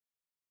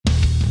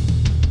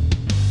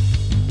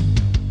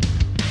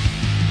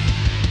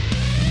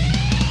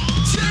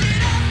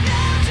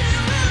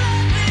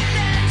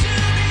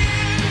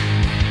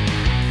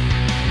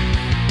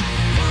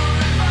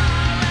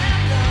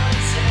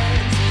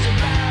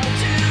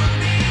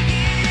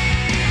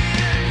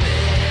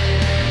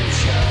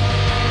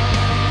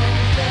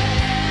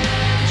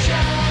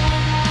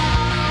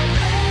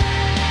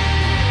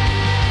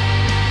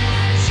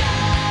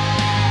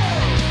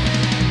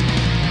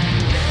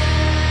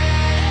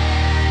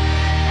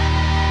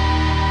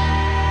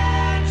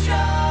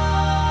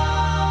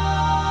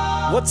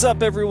What's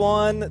up,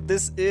 everyone?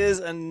 This is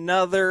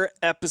another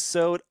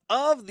episode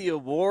of the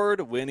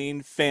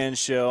award-winning Fan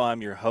Show.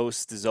 I'm your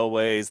host, as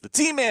always, the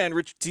T-Man,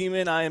 Richard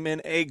T-Man. I am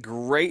in a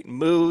great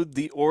mood.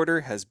 The order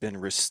has been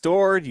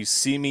restored. You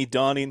see me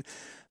donning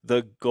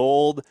the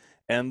gold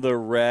and the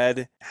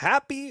red.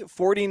 Happy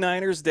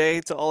 49ers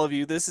Day to all of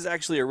you. This is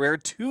actually a rare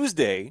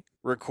Tuesday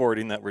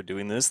recording that we're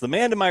doing this. The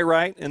man to my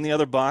right in the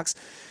other box,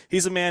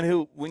 he's a man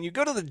who, when you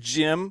go to the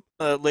gym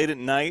late at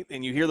night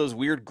and you hear those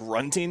weird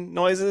grunting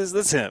noises,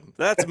 that's him.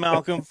 That's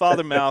Malcolm,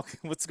 Father Malk.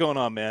 What's going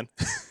on, man?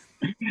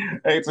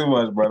 Ain't too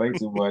much, brother. Ain't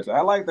too much.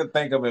 I like to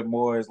think of it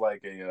more as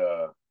like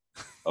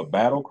a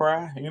battle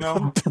cry, you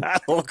know?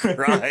 Battle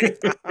cry.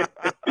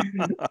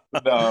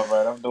 No,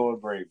 man, I'm doing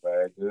great,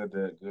 man.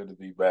 Good to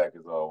be back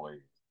as always.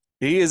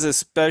 He is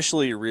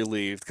especially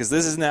relieved because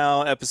this is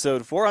now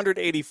episode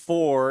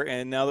 484,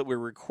 and now that we're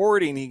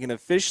recording, he can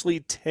officially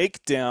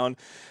take down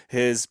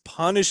his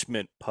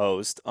punishment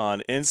post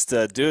on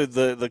Insta. Dude,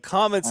 the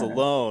comments Man,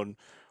 alone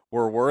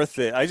were worth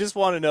it. I just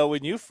want to know,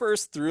 when you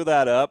first threw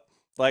that up,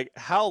 like,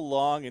 how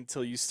long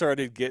until you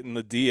started getting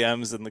the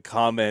DMs and the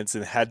comments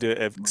and had to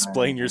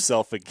explain man.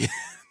 yourself again?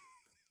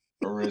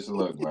 Rich,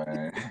 look,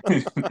 man.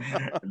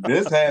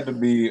 This had to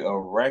be a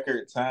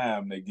record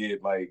time to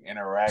get like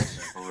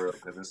interaction for real.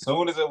 Because as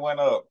soon as it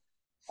went up,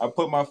 I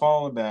put my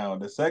phone down.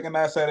 The second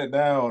I set it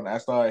down, I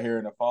started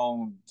hearing the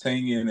phone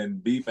tinging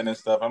and beeping and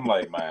stuff. I'm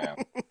like, man,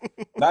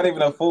 not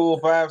even a full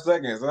 5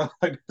 seconds. I'm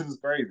like, this is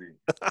crazy.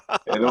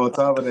 And on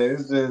top of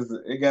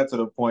that, it got to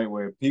the point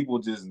where people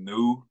just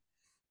knew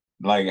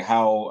like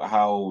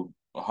how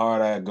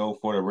hard I go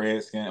for the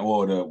Redskins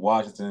or the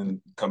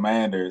Washington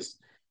Commanders,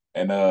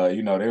 and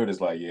they were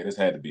just like, yeah, this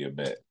had to be a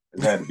bet.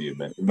 This had to be a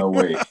bet. There's no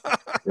way.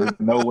 There's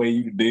no way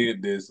you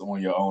did this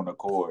on your own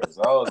accord.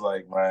 So I was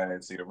like,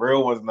 man, see, the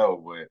real ones know,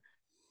 but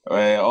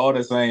man, all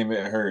the same,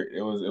 it hurt.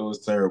 It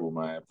was terrible,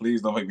 man.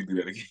 Please don't make me do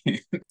that again.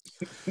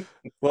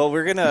 Well,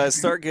 we're gonna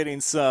start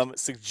getting some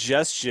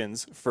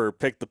suggestions for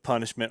pick the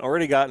punishment.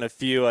 Already gotten a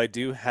few. I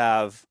do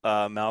have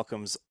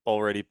Malcolm's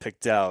already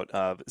picked out.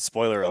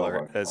 Spoiler Oh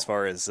alert, my as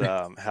far as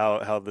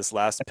how this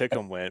last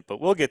pick'em went, but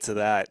we'll get to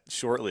that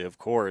shortly, of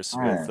course,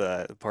 with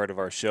God. part of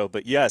our show.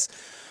 But yes,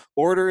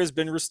 order has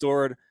been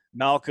restored.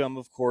 Malcolm,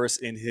 of course,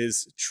 in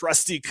his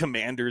trusty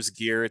Commanders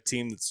gear, a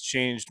team that's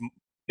changed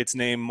its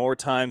name more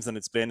times than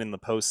it's been in the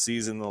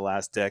postseason in the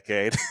last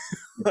decade.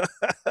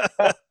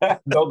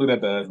 Don't do that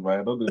to us,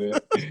 man. Don't do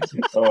that.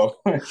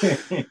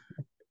 Oh,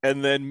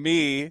 And then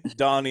me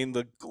donning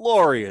the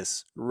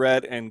glorious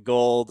red and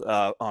gold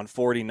on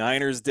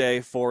 49ers Day,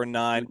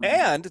 4-9.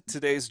 And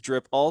today's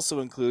drip also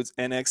includes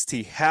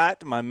NXT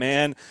hat. My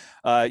man,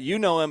 you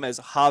know him as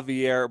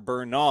Javier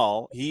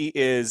Bernal. He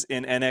is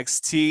in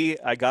NXT.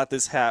 I got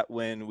this hat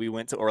when we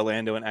went to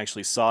Orlando and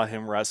actually saw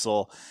him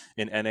wrestle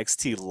in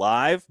NXT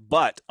live.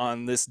 But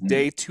on this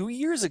day 2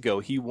 years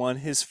ago, he won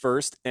his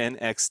first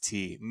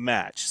NXT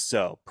match.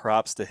 So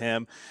props to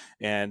him,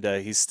 and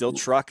he's still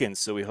trucking.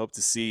 So we hope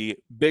to see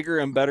bigger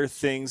and better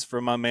things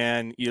from my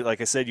man.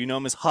 Like I said, you know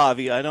him as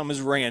Javi. I know him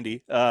as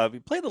Randy. He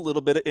played a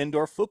little bit of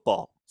indoor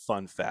football.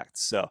 Fun fact.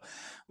 So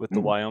with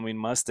the Wyoming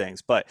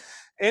Mustangs. But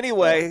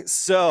anyway,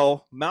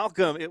 so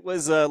Malcolm, it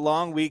was a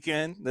long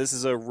weekend. This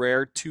is a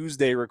rare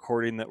Tuesday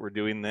recording that we're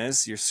doing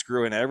this. You're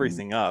screwing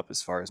everything up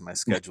as far as my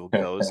schedule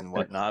goes and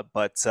whatnot.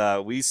 But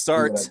we see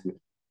what I start did.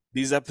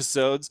 these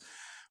episodes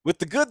with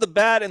the good, the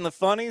bad, and the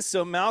funny.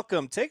 So,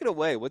 Malcolm, take it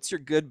away. What's your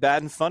good,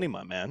 bad, and funny,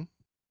 my man?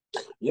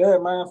 Yeah,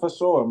 man, for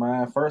sure,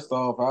 man. First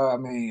off, I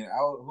mean,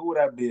 who would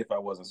I be if I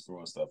wasn't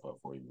screwing stuff up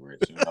for you,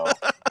 Rich?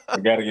 I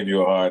got to give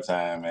you a hard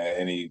time at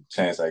any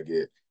chance I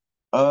get.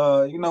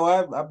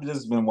 I've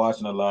just been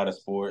watching a lot of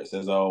sports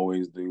as I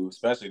always do,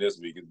 especially this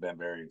week. It's been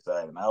very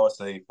exciting. I would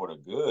say for the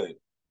good,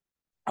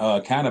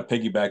 kind of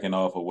piggybacking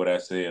off of what I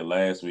said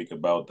last week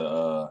about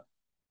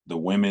the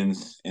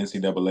women's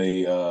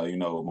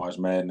NCAA, March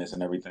Madness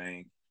and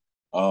everything.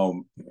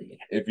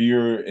 If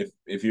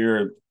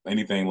you're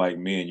anything like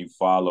me and you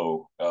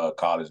follow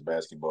college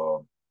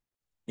basketball,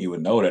 you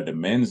would know that the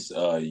men's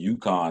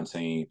UConn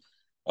team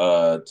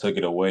took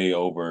it away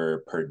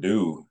over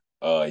Purdue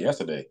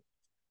yesterday.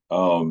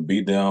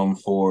 Beat them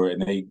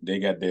and they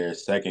got their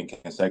second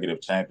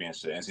consecutive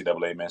championship,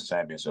 NCAA men's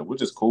championship,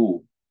 which is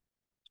cool.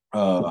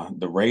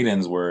 The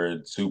ratings were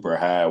super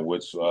high,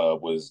 which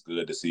was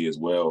good to see as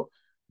well.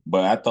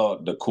 But I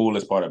thought the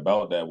coolest part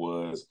about that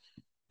was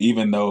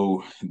even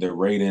though the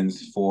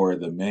ratings for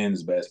the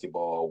men's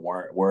basketball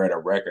were at a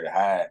record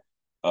high,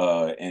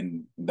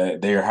 and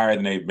that they're higher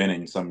than they've been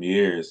in some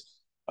years,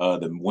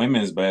 the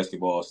women's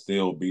basketball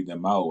still beat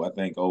them out. I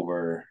think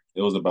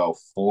it was about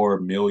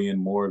 4 million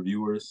more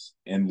viewers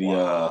in the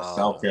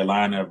South Wow.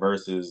 Carolina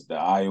versus the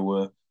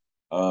Iowa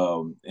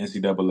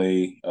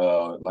NCAA.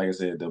 Like I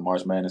said, the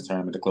March Madness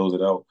tournament to close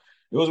it out.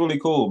 It was really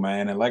cool,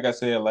 man. And like I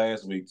said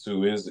last week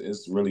too,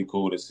 it's really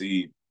cool to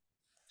see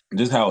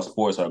just how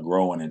sports are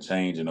growing and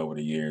changing over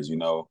the years.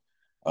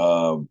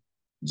 Um,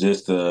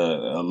 just a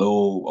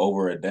little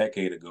over a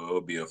decade ago, it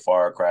would be a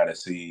far cry to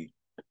see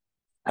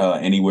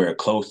anywhere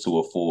close to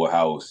a full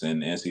house in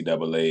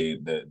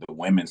NCAA, the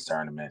women's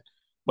tournament.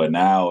 But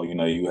now,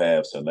 you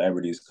have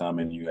celebrities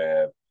coming, you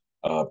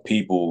have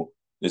people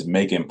just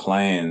making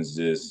plans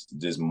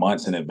just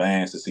months in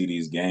advance to see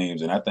these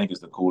games. And I think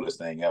it's the coolest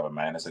thing ever,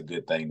 man. It's a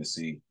good thing to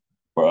see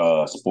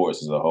for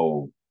sports as a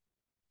whole.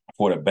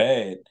 For the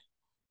bad,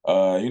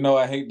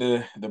 I hate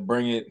to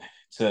bring it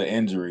to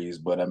injuries,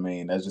 but I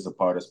mean that's just a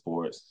part of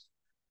sports.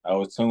 I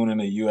was tuning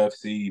to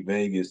UFC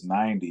Vegas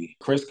 90.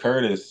 Chris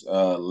Curtis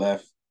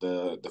left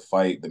the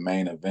fight, the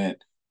main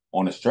event,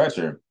 on a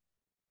stretcher.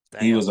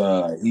 He Damn.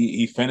 was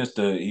he finished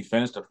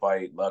the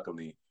fight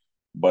luckily,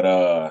 but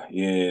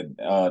yeah,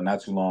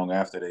 not too long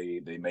after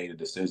they made a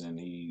decision,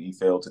 he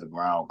fell to the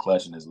ground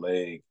clutching his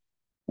leg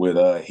with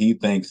he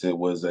thinks it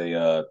was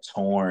a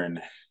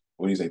torn,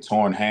 what do you say,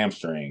 torn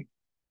hamstring.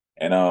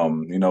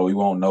 And we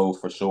won't know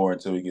for sure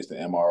until he gets the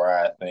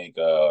MRI, I think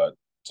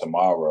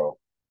tomorrow.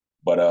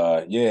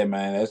 But yeah,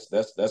 man,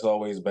 that's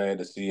always bad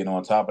to see. And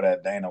on top of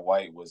that, Dana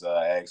White was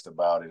asked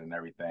about it and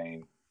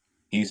everything.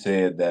 He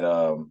said that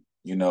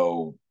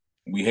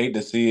we hate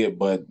to see it,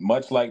 but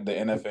much like the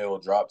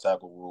NFL drop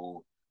tackle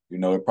rule,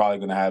 we're probably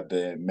gonna have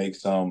to make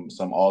some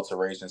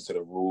alterations to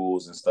the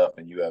rules and stuff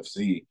in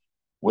UFC,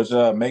 which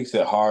makes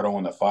it hard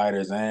on the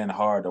fighters and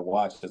hard to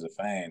watch as a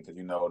fan because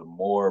the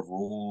more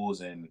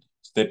rules and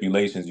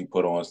stipulations you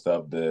put on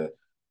stuff, the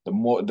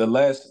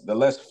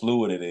less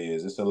fluid it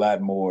is. It's a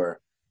lot more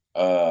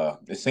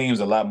it seems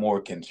a lot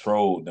more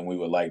controlled than we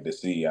would like to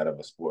see out of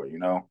a sport.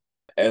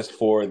 As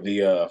for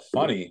the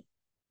funny,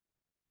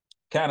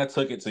 kind of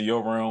took it to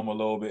your realm a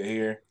little bit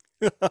here.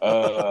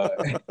 Uh,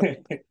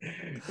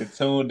 it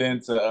tuned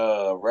into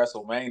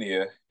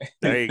WrestleMania.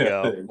 There you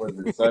go. Was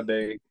it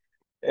Sunday?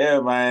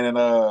 Yeah, man. And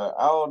I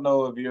don't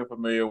know if you're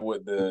familiar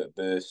with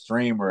the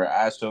streamer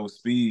I Show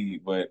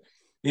Speed, but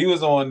he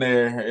was on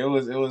there. It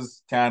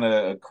was kind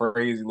of a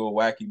crazy little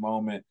wacky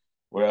moment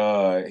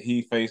where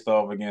he faced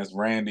off against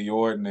Randy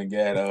Orton and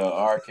got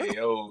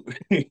RKO.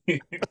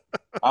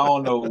 I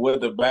don't know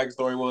what the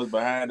backstory was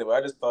behind it, but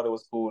I just thought it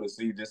was cool to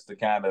see just to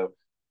kind of,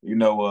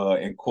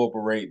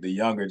 incorporate the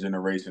younger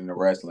generation in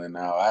wrestling.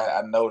 Now,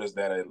 I noticed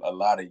that a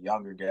lot of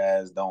younger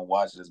guys don't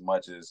watch it as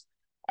much as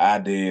I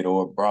did,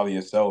 or probably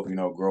yourself,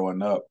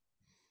 growing up.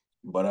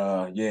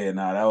 But yeah,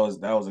 nah,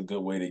 that was a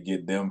good way to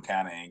get them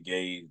kind of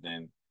engaged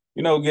and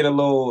get a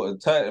little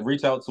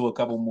reach out to a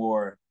couple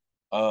more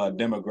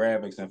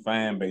demographics and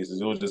fan bases.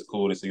 It was just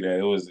cool to see that.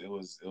 It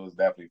was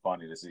definitely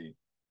funny to see.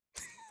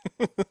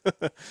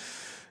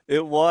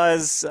 It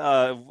was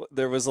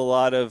there was a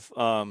lot of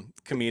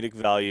comedic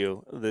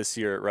value this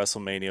year at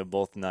WrestleMania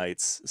both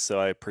nights, so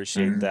I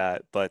appreciate Mhm.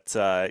 that. But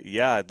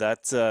yeah,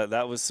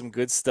 that was some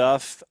good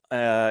stuff,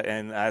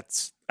 and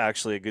that's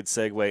actually a good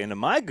segue into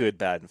my good,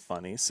 bad, and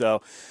funny.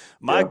 So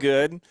my Yep.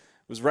 good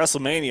was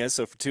WrestleMania.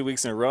 So for 2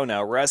 weeks in a row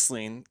now,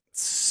 wrestling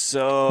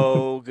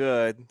so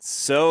good,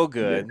 so Yeah.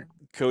 good.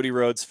 Cody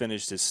Rhodes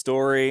finished his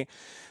story.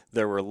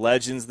 There were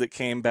legends that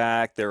came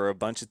back. There were a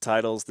bunch of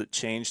titles that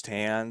changed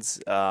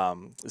hands.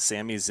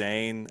 Sami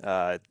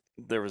Zayn.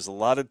 There was a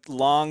lot of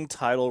long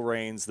title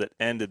reigns that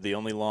ended. The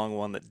only long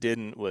one that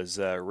didn't was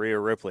Rhea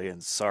Ripley.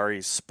 And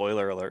sorry,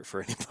 spoiler alert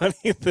for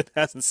anybody that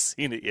hasn't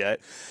seen it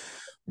yet.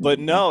 But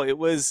Mhm. no, it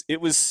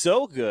was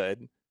so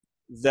good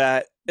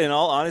that, in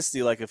all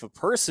honesty, like if a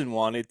person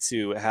wanted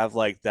to have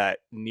like that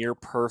near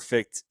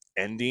perfect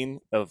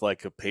ending of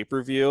like a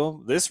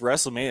pay-per-view, this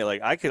WrestleMania,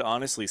 like I could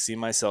honestly see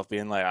myself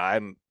being like,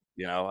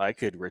 I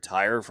could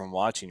retire from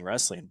watching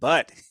wrestling.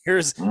 But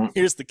here's Mhm.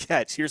 here's the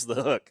catch, here's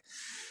the hook,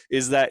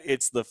 is that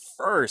it's the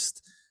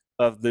first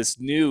of this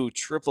new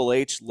Triple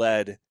H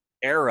led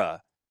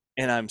era.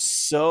 And I'm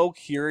so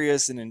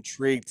curious and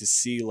intrigued to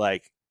see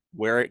like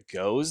where it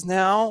goes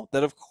now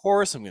that of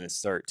course I'm going to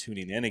start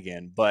tuning in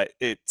again. But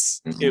it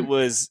Mhm.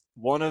 was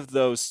one of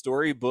those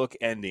storybook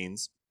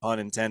endings, pun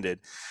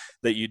intended,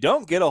 that you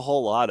don't get a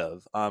whole lot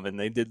of. And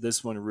they did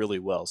this one really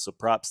well. So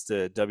props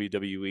to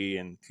WWE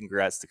and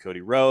congrats to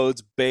Cody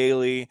Rhodes,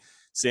 Bailey,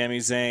 Sami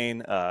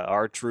Zayn,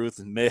 R-Truth,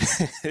 and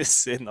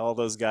Miz, and all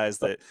those guys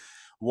that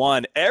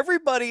won.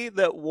 Everybody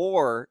that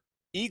wore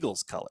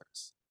Eagles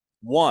colors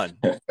won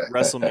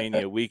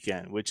WrestleMania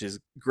weekend, which is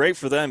great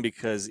for them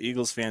because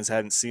Eagles fans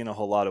hadn't seen a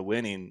whole lot of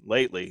winning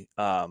lately.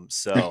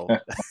 So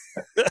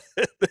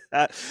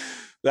that,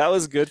 that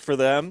was good for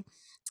them.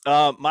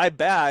 My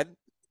bad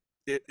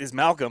is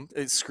Malcolm.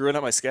 It's screwing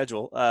up my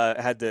schedule.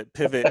 I had to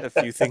pivot a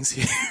few things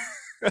here.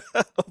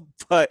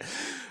 But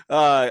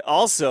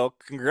also,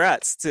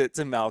 congrats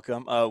to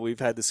Malcolm. We've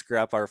had to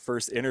scrap our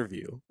first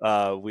interview.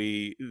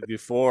 We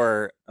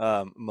before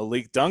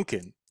Malik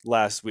Duncan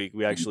last week,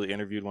 we actually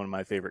interviewed one of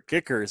my favorite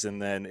kickers,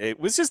 and then it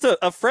was just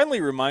a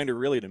friendly reminder,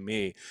 really, to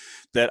me,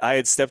 that I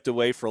had stepped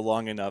away for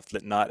long enough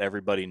that not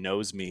everybody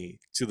knows me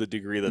to the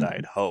degree that I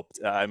had hoped.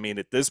 I mean,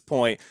 at this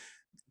point,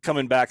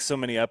 coming back so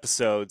many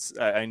episodes,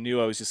 I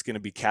knew I was just going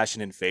to be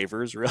cashing in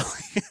favors, really.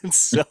 And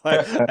so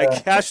I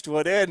cashed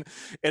one in,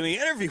 and the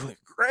interview went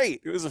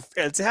great. It was a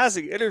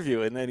fantastic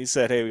interview. And then he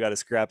said, hey, we got to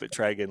scrap it.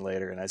 Try again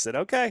later. And I said,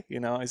 okay.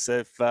 I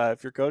said,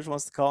 if your coach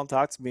wants to call and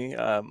talk to me,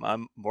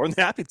 I'm more than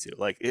happy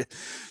to.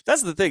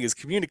 That's the thing is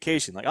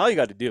communication. Like all you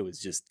got to do is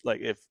just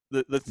like if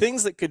the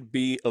things that could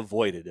be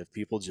avoided if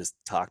people just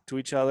talk to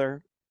each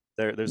other,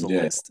 there's a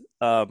Yeah. list.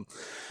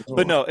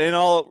 But no, in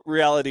all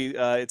reality,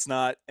 it's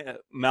not.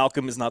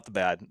 Malcolm is not the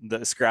bad.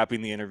 The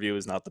scrapping the interview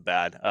is not the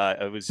bad.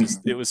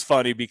 It was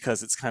funny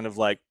because it's kind of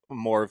like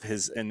more of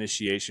his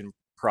initiation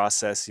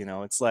process.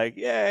 It's like,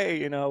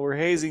 yay, we're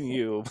hazing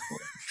you.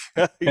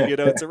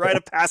 It's a rite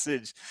of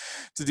passage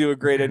to do a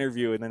great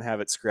interview and then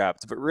have it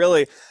scrapped. But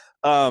really,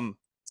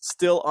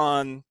 still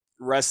on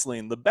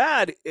wrestling, the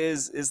bad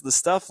is the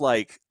stuff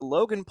like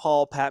Logan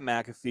Paul, Pat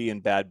McAfee,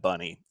 and Bad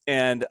Bunny.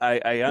 And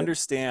I Yeah.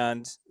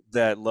 understand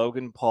that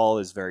Logan Paul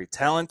is very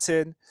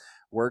talented,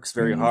 works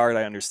very Mhm. hard.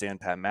 I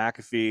understand Pat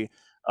McAfee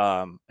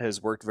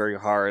has worked very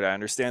hard. I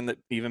understand that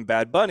even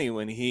Bad Bunny,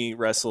 when he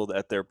wrestled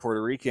at their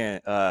Puerto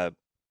Rican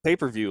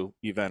pay-per-view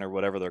event or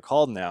whatever they're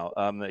called now,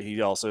 that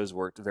he also has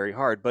worked very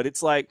hard. But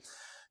it's like,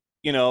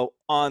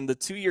 on the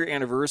 2-year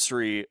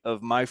anniversary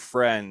of my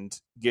friend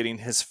getting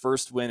his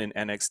first win in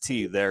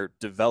NXT, their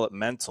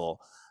developmental,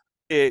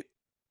 it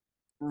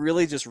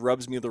really just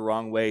rubs me the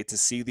wrong way to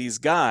see these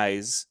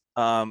guys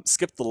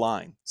skip the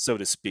line, so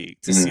to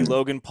speak. To see Mhm.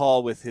 Logan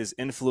Paul with his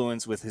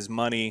influence, with his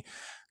money,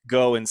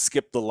 go and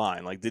skip the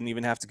line. Like didn't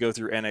even have to go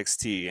through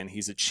NXT, and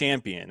he's a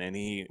champion, and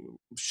he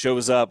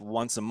shows up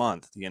once a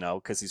month,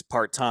 because he's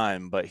part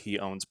time, but he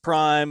owns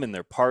Prime, and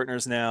they're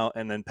partners now.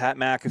 And then Pat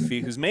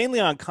McAfee, who's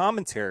mainly on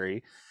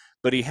commentary,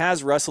 but he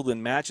has wrestled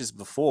in matches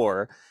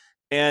before.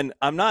 And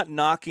I'm not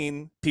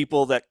knocking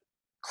people that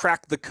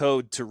crack the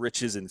code to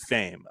riches and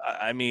fame.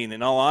 I mean,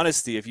 in all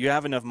honesty, if you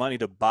have enough money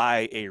to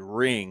buy a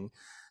ring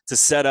to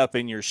set up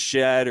in your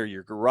shed or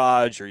your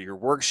garage or your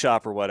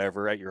workshop or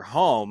whatever at your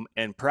home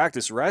and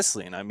practice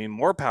wrestling, I mean,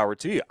 more power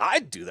to you.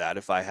 I'd do that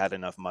if I had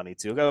enough money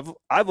to.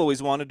 I've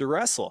always wanted to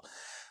wrestle.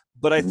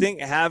 But I think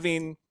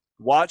having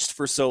watched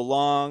for so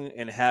long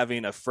and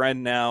having a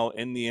friend now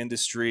in the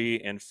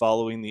industry and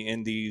following the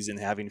indies and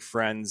having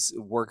friends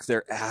work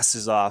their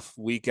asses off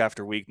week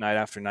after week, night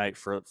after night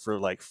for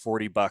like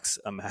 $40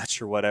 a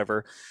match or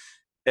whatever,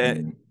 uh,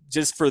 Mhm.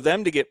 just for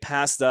them to get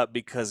passed up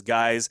because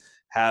guys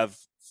have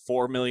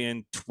 4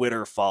 million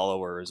Twitter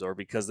followers or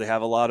because they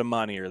have a lot of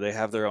money or they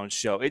have their own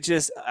show. It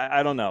just,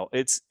 I don't know.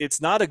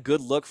 It's not a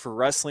good look for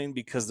wrestling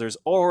because there's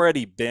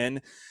already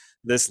been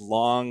this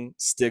long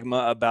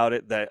stigma about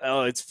it that,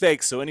 oh, it's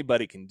fake, so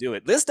anybody can do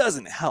it. This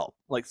doesn't help.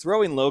 Like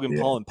throwing Logan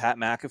Yeah. Paul and Pat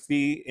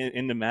McAfee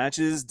into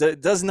matches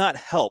does not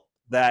help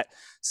that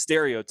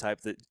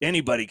stereotype that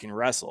anybody can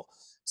wrestle.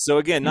 So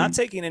again, not Mhm.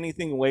 taking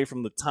anything away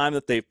from the time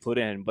that they've put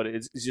in, but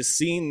it's just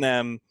seeing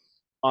them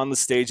on the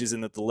stages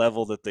and at the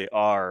level that they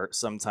are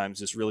sometimes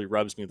just really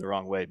rubs me the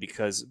wrong way,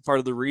 because part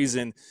of the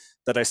reason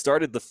that I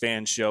started the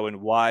fan show and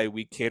why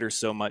we cater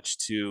so much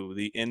to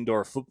the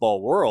indoor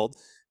football world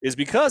is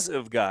because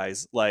of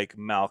guys like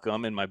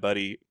Malcolm and my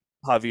buddy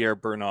Javier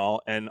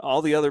Bernal and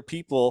all the other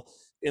people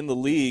in the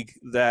league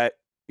that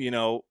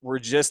were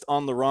just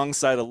on the wrong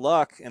side of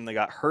luck and they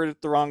got hurt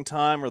at the wrong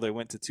time or they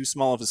went to too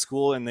small of a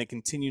school and they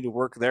continue to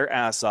work their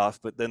ass off.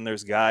 But then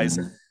there's guys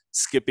Mhm.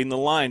 skipping the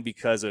line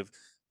because of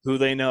who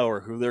they know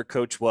or who their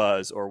coach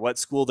was or what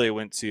school they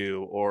went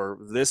to or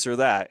this or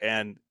that.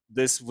 And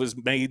this was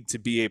made to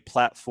be a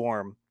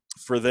platform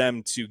for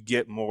them to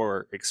get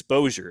more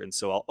exposure. And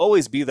so I'll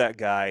always be that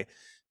guy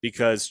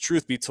because,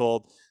 truth be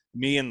told,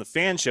 me and the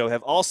fan show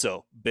have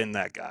also been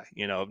that guy.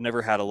 I've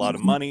never had a lot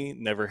of Mhm. money,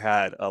 never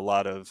had a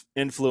lot of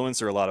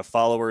influence or a lot of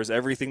followers.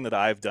 Everything that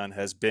I've done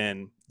has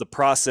been the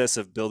process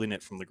of building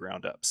it from the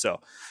ground up.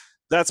 So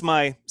that's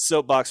my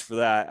soapbox for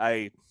that.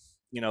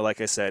 Like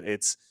I said,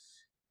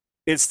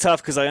 it's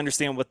tough because I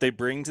understand what they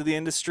bring to the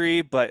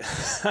industry, but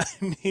I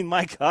mean,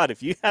 my God,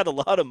 if you had a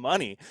lot of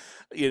money,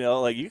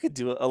 like you could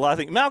do a lot of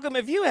things. Malcolm,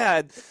 if you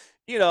had,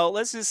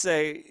 let's just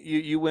say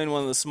you win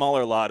one of the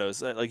smaller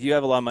lottos, like you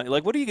have a lot of money,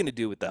 like what are you going to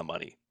do with that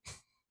money?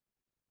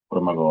 What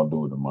am I gonna do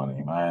with the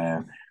money,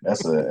 man?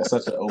 That's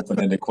such an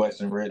open-ended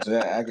question, Rich.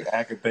 I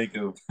could think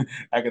of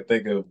I could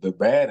think of the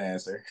bad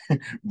answer,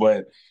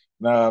 but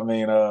no, I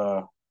mean,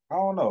 I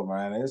don't know,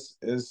 man.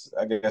 It's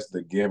I guess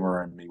the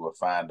giver in me will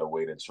find a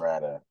way to try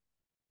to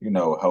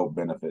help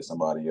benefit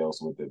somebody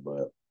else with it,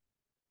 but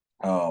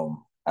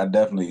I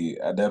definitely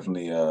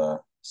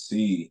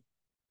see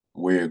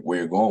where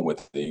you're going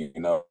with it.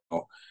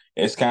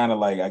 It's kind of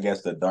like I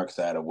guess the dark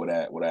side of what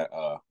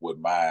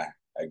my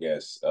I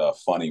guess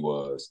funny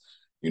was.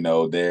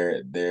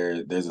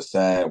 There's a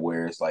side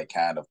where it's like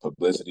kind of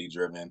publicity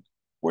driven,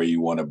 where you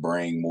want to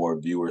bring more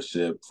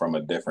viewership from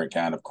a different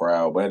kind of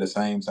crowd, but at the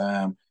same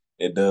time,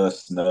 it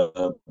does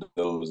snub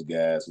those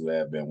guys who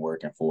have been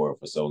working for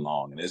so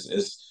long, and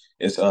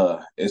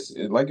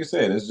like you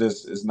said,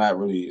 it's not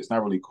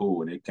really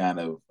cool, and it kind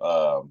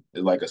of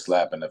it's like a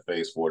slap in the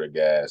face for the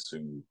guys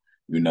who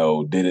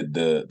did it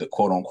the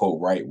quote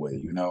unquote right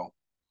way.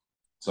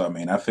 So I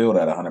mean, I feel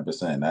that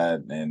 100%.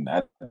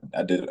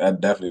 I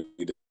definitely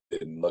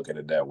didn't look at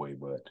it that way,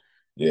 but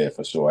Yeah,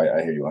 for sure.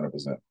 I hear you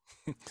 100%.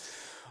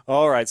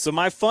 All right. So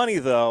my funny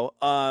though,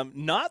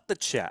 not the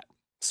chat.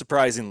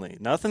 Surprisingly,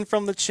 nothing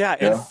from the chat.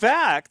 In Yeah.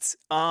 fact,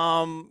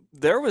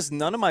 there was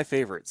none of my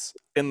favorites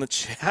in the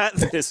chat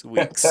this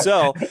week.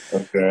 So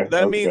Okay.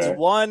 that means Okay.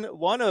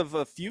 one of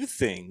a few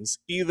things.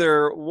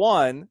 Either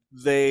one,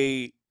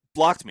 they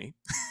blocked me.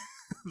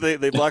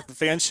 They blocked the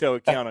fan show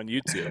account on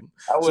YouTube.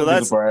 I So wouldn't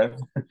be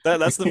surprised.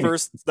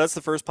 that's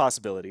the first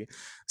possibility.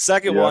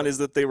 Second Yeah. one is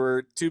that they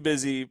were too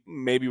busy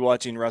maybe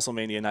watching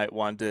WrestleMania Night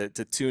 1 to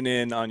tune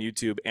in on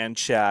YouTube and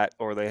chat,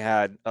 or they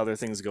had other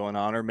things going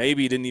on, or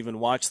maybe didn't even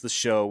watch the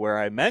show where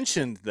I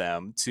mentioned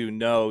them to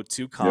know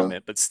to Yeah.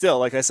 comment. But still,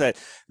 like I said,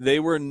 they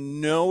were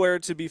nowhere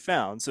to be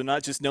found. So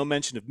not just no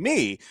mention of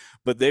me,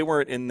 but they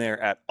weren't in there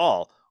at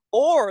all.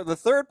 Or the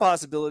third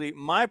possibility,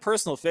 my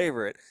personal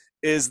favorite,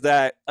 is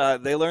that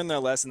they learned their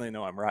lesson. They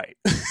know I'm right.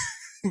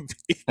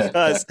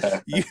 Because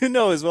you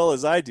know as well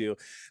as I do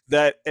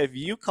that if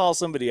you call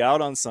somebody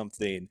out on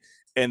something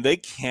and they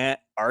can't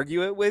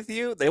argue it with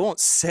you, they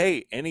won't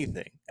say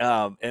anything.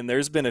 And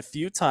there's been a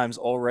few times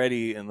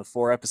already in the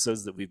 4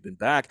 episodes that we've been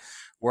back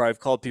where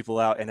I've called people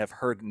out and have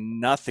heard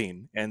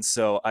nothing. And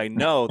so I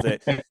know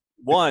that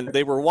one,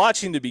 they were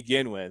watching to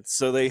begin with,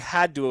 so they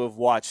had to have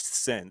watched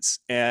since.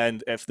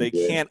 And if they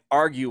Yeah. can't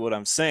argue what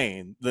I'm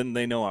saying, then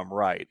they know I'm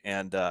right.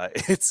 And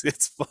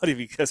it's funny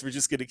because we're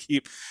just going to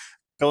keep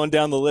going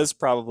down the list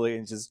probably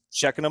and just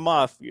checking them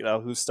off,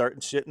 who's starting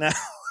shit now.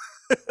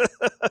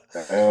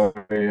 Hell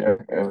yeah.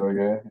 Hell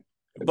yeah.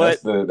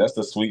 But That's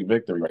the sweet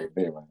victory right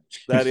there, man.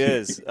 that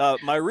is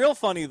my real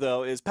funny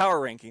though is power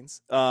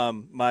rankings.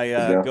 My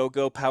Yeah.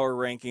 go power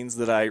rankings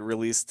that I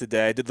released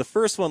today. I did the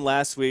first one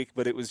last week,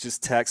 but it was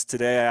just text.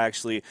 Today I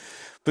actually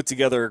put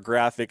together a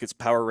graphic. It's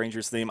Power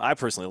Rangers theme. I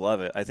personally love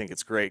it. I think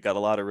it's great. Got a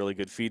lot of really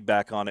good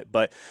feedback on it.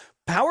 But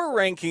power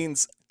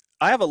rankings,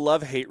 I have a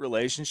love-hate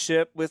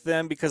relationship with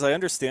them because I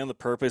understand the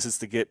purpose is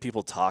to get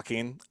people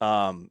talking.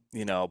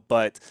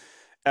 But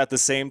at the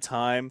same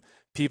time,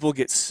 people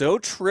get so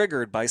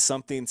triggered by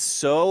something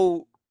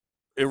so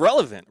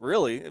irrelevant,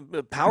 really.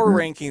 Power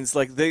Mhm. rankings,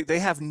 like they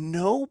have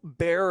no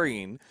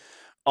bearing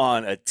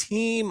on a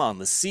team, on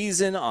the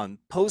season, on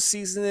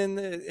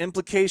postseason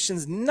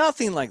implications,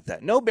 nothing like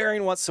that. No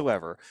bearing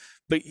whatsoever.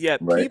 But yet,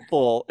 Right.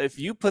 people, if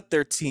you put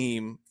their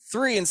team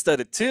three instead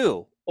of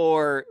two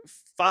or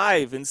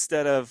five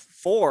instead of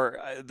four,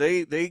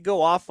 they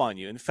go off on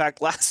you. In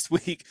fact, last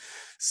week,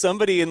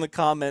 somebody in the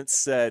comments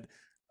said,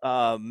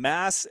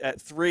 Mass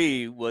at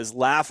three was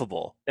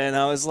laughable. And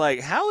I was like,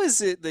 how is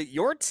it that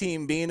your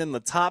team being in the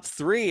top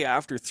three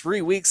after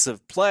 3 weeks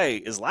of play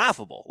is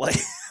laughable? Like,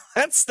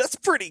 that's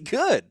pretty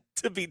good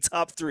to be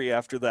top three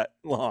after that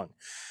long.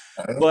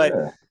 Hell But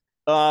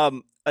yeah.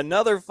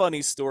 another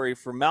funny story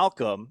for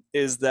Malcolm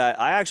is that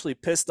I actually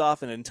pissed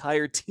off an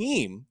entire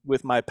team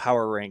with my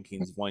power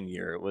rankings one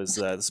year. It was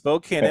the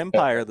Spokane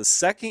Empire the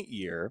second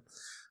year.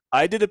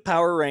 I did a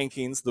power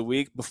rankings the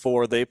week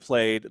before they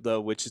played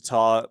the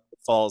Wichita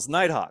Falls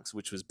Nighthawks,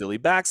 which was Billy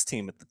Back's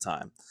team at the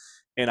time.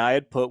 And I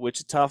had put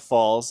Wichita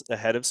Falls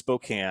ahead of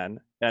Spokane.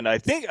 And I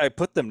think I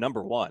put them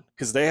number one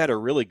because they had a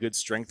really good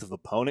strength of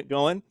opponent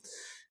going.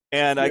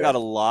 And I Yeah. got a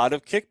lot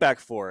of kickback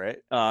for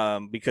it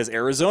because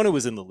Arizona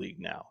was in the league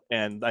now.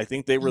 And I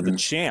think they were the Mhm.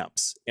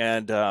 champs.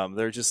 And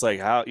they're just like,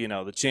 how,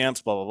 the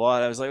champs, blah, blah, blah.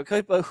 And I was like, okay,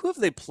 but who have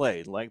they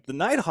played? Like the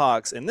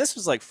Nighthawks. And this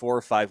was like 4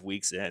 or 5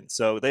 weeks in.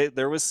 So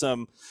there was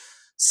some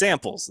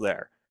samples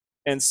there.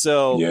 And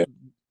so Yeah.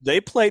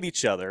 they played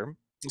each other.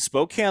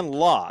 Spokane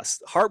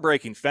lost,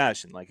 heartbreaking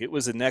fashion. Like it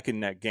was a neck and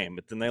neck game,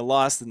 but then they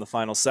lost in the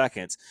final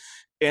seconds.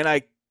 And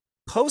I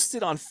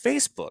posted on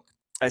Facebook,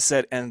 I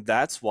said, and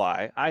that's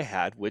why I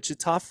had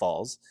Wichita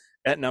Falls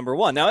at number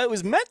one. Now, it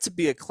was meant to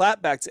be a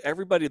clapback to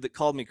everybody that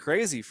called me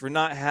crazy for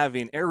not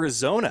having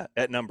Arizona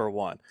at number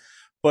one.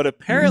 But Mhm.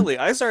 apparently,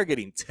 I started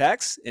getting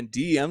texts and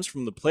DMs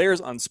from the players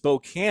on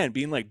Spokane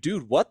being like,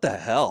 dude, what the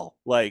hell?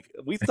 Like,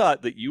 we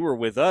thought that you were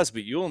with us,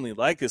 but you only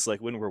like us like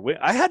when we're with.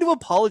 I had to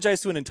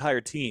apologize to an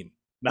entire team,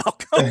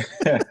 Malcolm.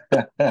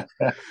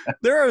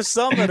 There are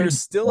some that are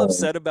still Um,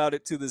 upset about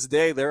it to this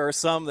day. There are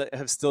some that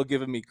have still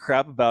given me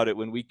crap about it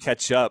when we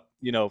catch up,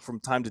 from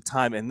time to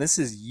time. And this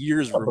is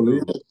years I believe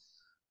removed, it.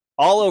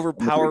 all over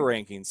I power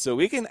believe rankings. So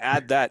we can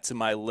add that to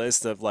my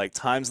list of like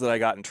times that I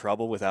got in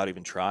trouble without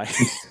even trying.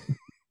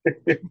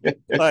 it.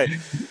 But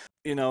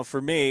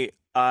for me,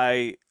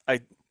 I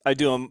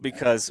do them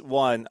because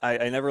one,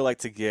 I never like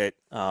to get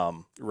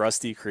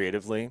rusty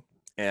creatively,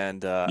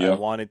 and I Yeah.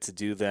 wanted to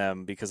do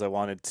them because I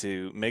wanted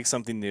to make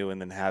something new and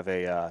then have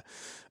a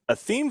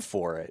theme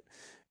for it.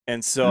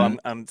 And so Mhm.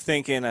 I'm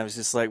thinking I was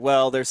just like,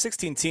 well, there's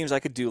 16 teams. I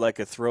could do like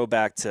a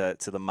throwback to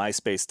the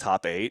MySpace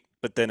top eight.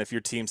 But then if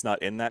your team's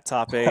not in that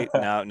top eight,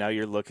 now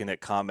you're looking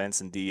at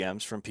comments and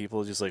DMs from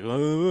people just like,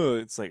 oh,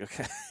 it's like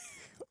okay,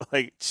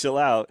 like chill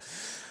out.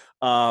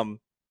 Um,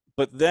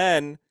 but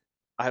then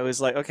I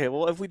was like, okay,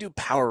 well, if we do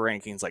power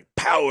rankings, like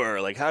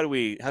power, like how do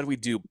we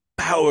do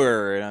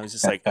power? And I was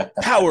just like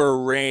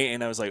power rain,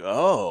 and I was like,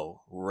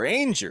 oh,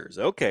 Rangers.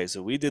 Okay,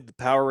 so we did the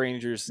Power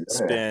Rangers Yeah.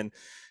 spin,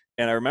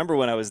 And I remember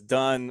when I was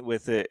done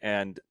with it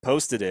and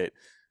posted it,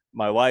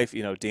 my wife,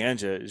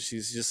 Danja,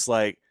 she's just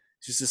like,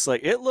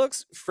 it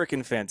looks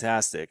freaking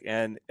fantastic.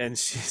 And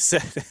she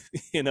said,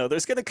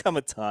 there's gonna come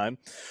a time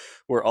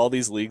where all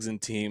these leagues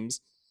and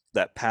teams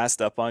that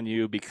passed up on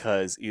you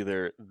because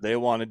either they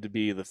wanted to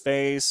be the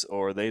face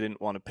or they didn't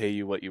want to pay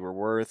you what you were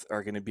worth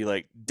are going to be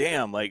like,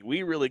 damn, like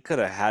we really could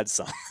have had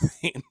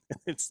something.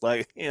 It's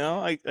like,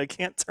 I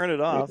can't turn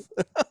it off.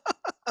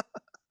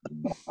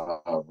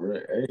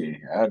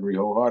 Hey, I agree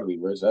wholeheartedly,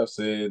 Rich. I've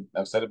said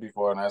it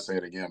before, and I say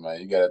it again, man.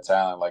 You got a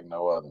talent like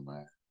no other,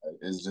 man.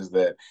 It's just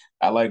that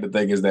I like to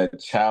think it's that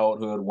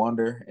childhood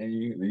wonder, and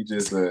you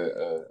just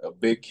a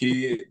big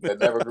kid that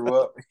never grew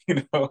up,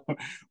 you know.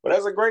 But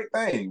that's a great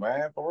thing,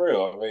 man, for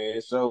real. I mean,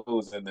 it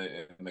shows in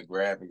the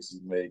graphics you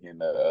make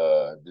and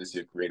just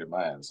your creative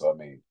mind. So I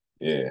mean,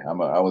 yeah,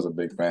 I was a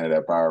big fan of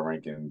that power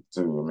ranking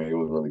too. I mean, it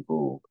was really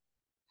cool.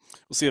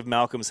 We'll see if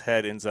Malcolm's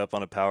head ends up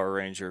on a Power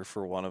Ranger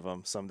for one of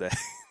them someday.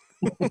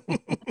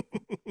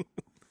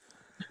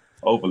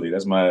 Hopefully,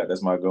 that's my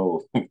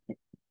goal.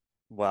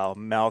 Wow,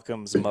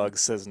 Malcolm's mug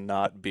says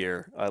not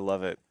beer. I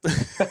love it.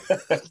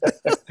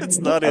 It's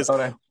not I his thought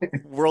I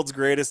world's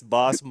greatest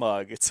boss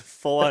mug. It's a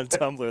full-on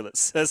tumbler that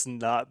says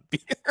not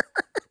beer.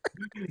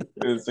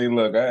 See.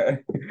 Look,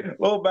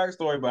 little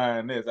backstory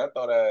behind this. I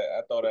thought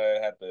I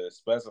had to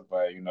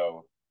specify.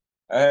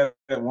 I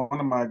had one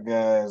of my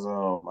guys.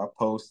 I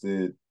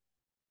posted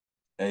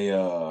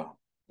a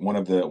one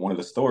of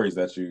the stories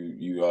that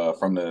you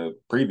from the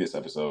previous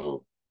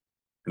episode.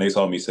 And they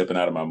saw me sipping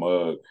out of my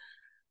mug.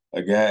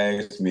 A guy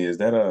asked me, "Is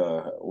that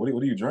what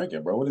are you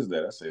drinking, bro? What is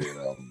that?" I said,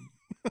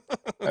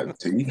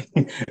 tea.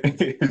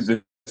 It's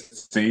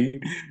just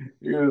tea.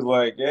 He was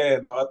like, "Yeah,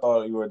 no, I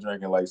thought you were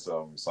drinking like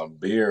some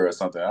beer or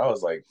something." I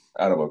was like,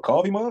 "Out of a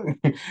coffee mug."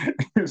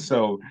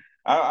 So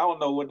I don't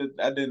know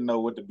I didn't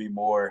know what to be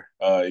more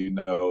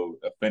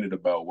offended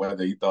about,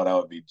 whether he thought I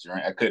would be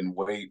drink. I couldn't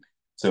wait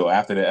till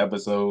after the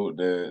episode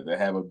to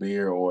have a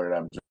beer, or that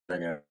I'm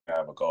drinking out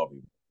of a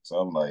coffee. So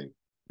I'm like,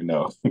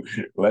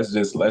 let's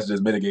just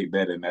mitigate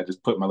that, and I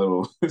just put my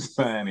little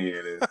sign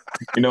here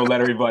to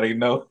let everybody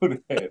know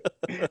that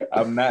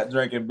I'm not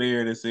drinking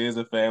beer. This is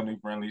a family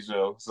friendly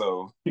show.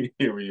 So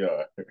here we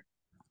are.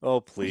 Oh,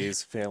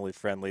 please, family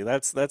friendly.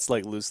 That's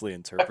like loosely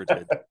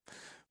interpreted.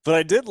 But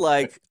I did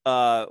like,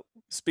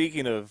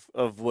 speaking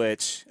of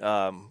which,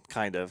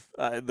 kind of,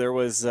 there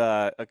was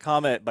a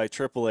comment by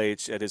Triple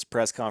H at his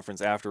press conference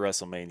after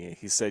WrestleMania.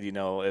 He said,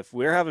 if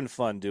we're having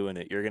fun doing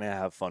it, you're gonna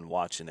have fun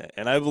watching it.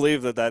 And I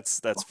believe that that's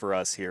for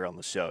us here on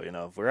the show.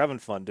 If we're having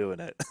fun doing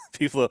it,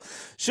 people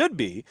should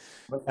be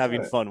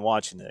having 100%. fun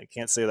watching it. I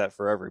can't say that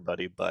for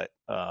everybody, but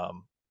I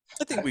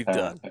think we've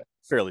done a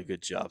fairly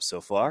good job so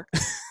far.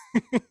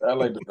 I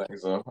like to think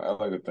so. I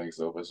like to think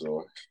so for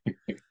sure.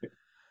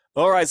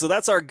 All right, so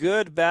that's our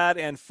good, bad,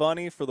 and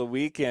funny for the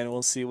weekend.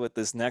 We'll see what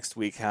this next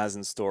week has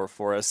in store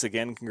for us.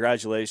 Again,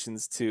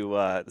 congratulations to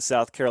the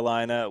South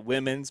Carolina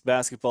women's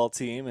basketball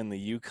team and the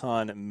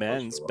Yukon For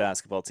men's sure.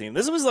 basketball team.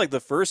 This was like the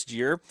first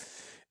year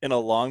in a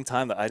long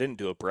time that I didn't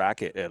do a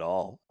bracket at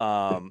all.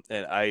 And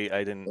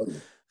I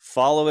didn't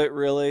follow it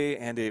really,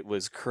 and it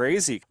was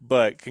crazy.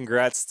 But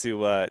congrats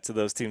to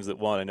those teams that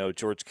won. I know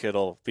George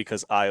Kittle,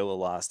 because Iowa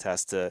lost,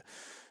 has to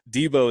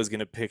Debo is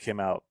going to pick him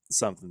out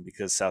something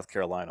because South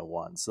Carolina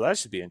won. So that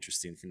should be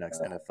interesting for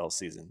next NFL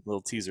season.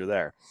 Little teaser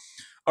there.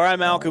 All right,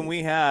 Malcolm, Uh,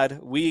 we had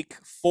week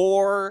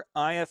 4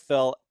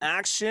 IFL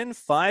action,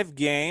 5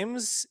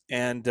 games,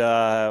 and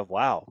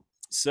wow.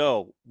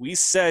 So we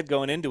said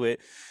going into it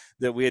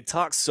that we had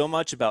talked so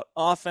much about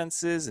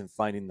offenses and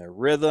finding their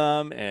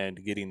rhythm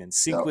and getting in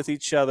sync yep. with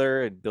each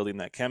other and building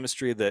that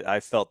chemistry that I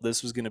felt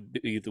this was going to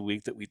be the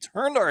week that we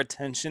turned our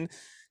attention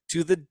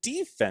to the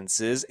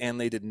defenses, and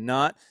they did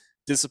not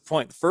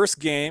disappoint. The first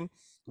game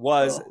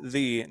was So,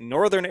 the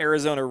Northern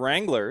Arizona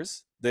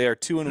Wranglers. They are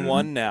 2 and mhm.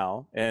 1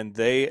 now, and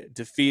they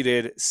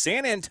defeated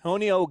San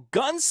Antonio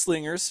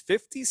Gunslingers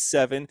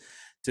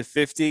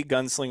 57-50.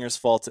 Gunslingers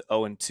fall to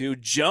 0 and 2.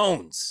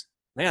 Jones,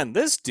 man,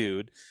 this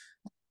dude,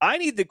 I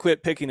need to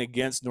quit picking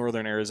against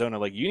Northern Arizona.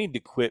 Like, you need to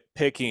quit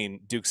picking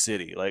Duke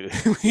City. Like,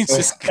 we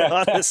just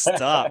gotta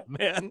stop,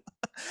 man.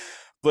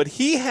 But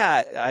he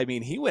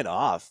went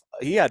off.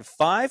 He had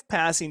 5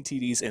 passing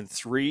TDs and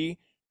 3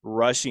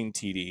 rushing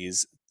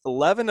TDs,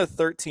 11 to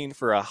 13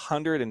 for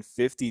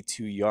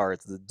 152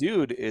 yards. The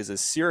dude is a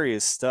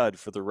serious stud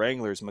for the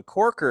Wranglers.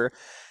 McCorker,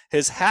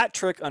 his hat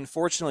trick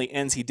unfortunately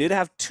ends. He did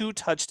have 2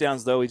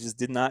 touchdowns, though. He just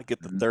did not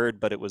get the Mhm. third,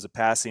 but it was a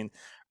passing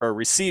or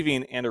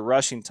receiving and a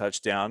rushing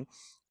touchdown.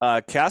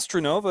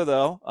 Castronova,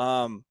 though,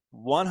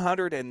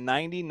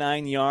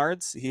 199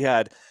 yards. He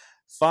had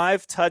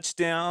 5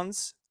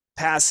 touchdowns,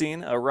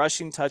 passing, a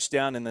rushing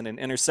touchdown, and then an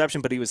interception,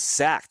 but he was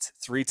sacked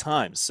 3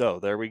 times. So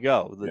there we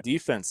go. The Yeah,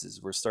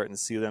 defenses, we're starting to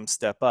see them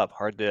step up.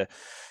 Hard to,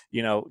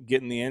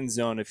 get in the end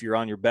zone if you're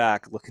on your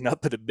back looking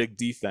up at a big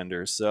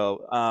defender.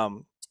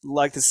 So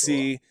like to sure.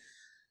 see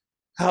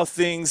how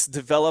things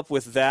develop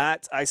with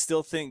that. I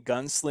still think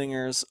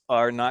Gunslingers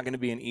are not going to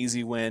be an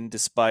easy win,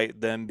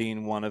 despite them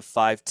being one of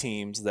 5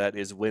 teams that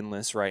is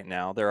winless right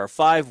now. There are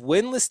 5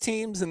 winless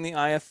teams in the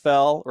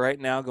IFL right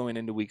now going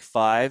into week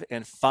 5,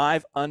 and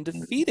 5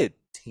 undefeated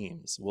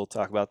teams. We'll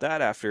talk about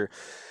that after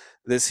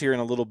this here in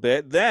a little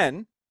bit.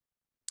 Then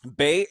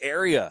Bay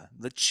Area,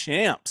 the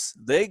champs,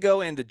 they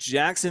go into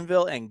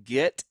Jacksonville and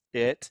get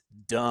it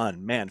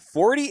done. Man,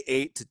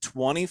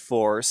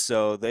 48-24.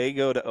 So they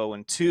go to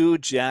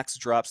 0-2. Jax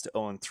drops to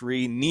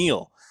 0-3.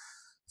 Neil,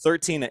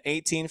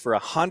 13-18 for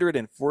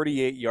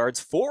 148 yards,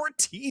 4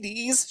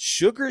 TDs.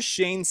 Sugar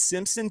Shane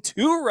Simpson,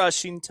 2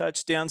 rushing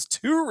touchdowns,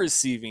 2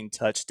 receiving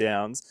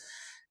touchdowns.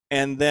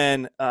 And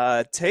then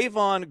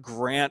Tavon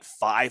Grant,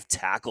 5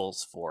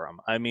 tackles for him.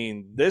 I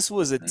mean, this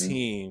was a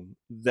team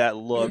that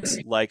looks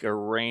like a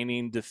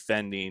reigning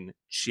defending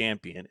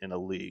champion in a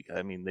league.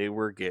 I mean, they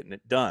were getting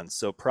it done.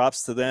 So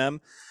props to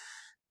them.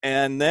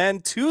 And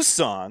then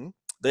Tucson,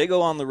 they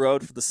go on the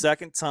road for the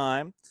second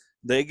time.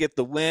 They get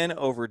the win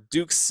over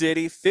Duke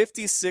City,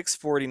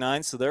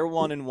 56-49. So they're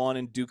 1-1,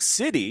 and Duke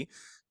City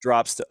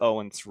drops to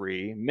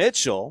 0-3.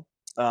 Mitchell,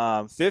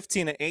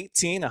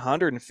 15-18,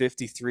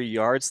 153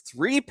 yards,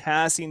 3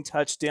 passing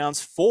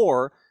touchdowns,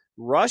 4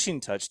 rushing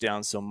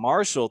touchdowns. So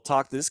Marshall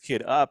talked this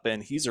kid up,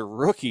 and he's a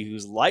rookie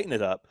who's lighting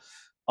it up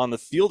on the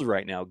field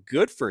right now.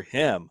 Good for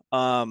him.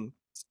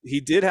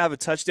 He did have a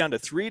touchdown to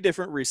 3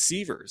 different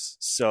receivers.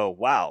 So,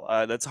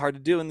 wow, that's hard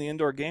to do in the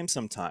indoor game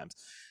sometimes.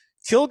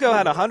 Kilgo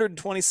had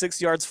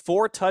 126 yards,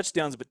 4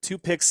 touchdowns, but 2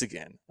 picks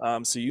again.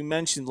 So you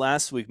mentioned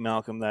last week,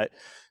 Malcolm, that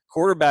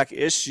quarterback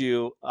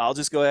issue. I'll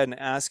just go ahead and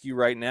ask you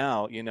right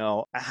now,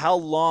 how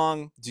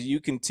long do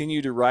you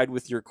continue to ride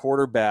with your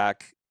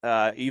quarterback,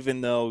 even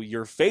though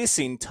you're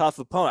facing tough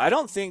opponents? I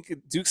don't think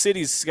Duke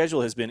City's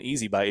schedule has been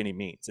easy by any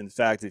means. In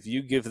fact, if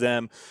you give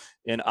them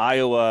in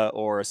Iowa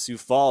or Sioux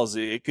Falls,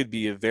 it could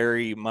be a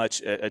very much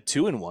a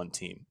 2-1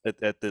 team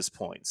at this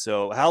point.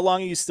 So how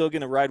long are you still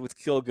going to ride with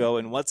Kilgo,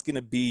 and what's going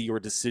to be your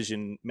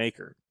decision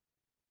maker?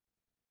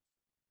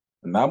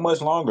 Not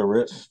much longer,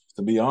 Rich,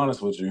 to be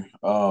honest with you.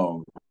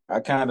 I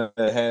kind of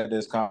had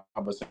this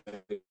conversation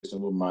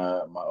with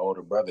my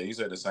older brother. He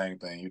said the same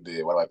thing you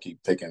did. Why do I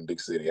keep picking Big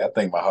City? I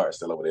think my heart's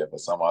still over there for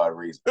some odd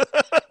reason.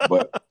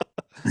 But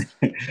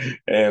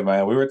yeah,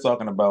 man, we were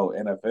talking about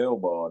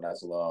NFL ball not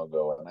so long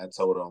ago, and I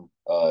told him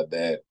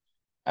that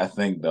I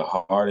think the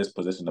hardest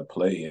position to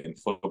play in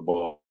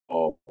football,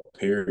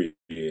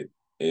 period,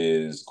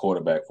 is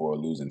quarterback for a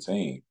losing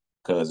team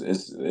because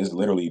it's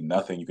literally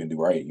nothing you can do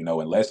right.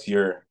 Unless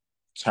you're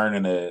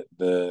turning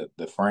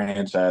the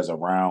franchise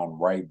around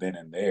right then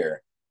and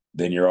there,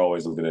 then you're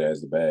always looked at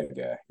as the bad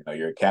guy.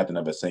 You're a captain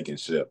of a sinking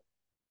ship,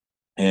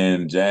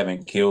 and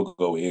Javin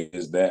Kilgo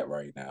is that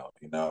right now.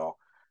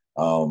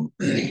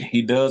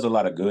 He does a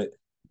lot of good,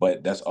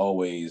 but that's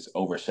always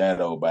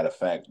overshadowed by the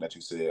fact that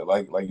you said,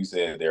 like you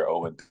said, they're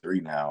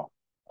 0-3 now.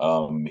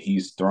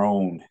 He's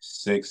thrown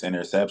 6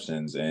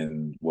 interceptions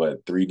in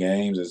what 3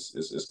 games?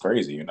 It's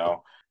crazy.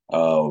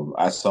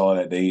 I saw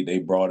that they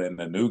brought in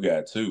a new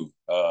guy too,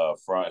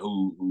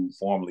 who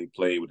formerly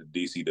played with the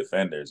DC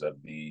Defenders of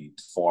the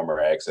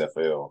former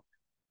XFL.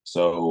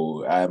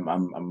 So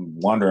I'm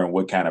wondering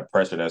what kind of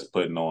pressure that's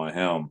putting on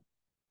him,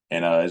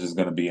 and it's just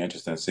going to be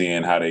interesting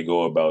seeing how they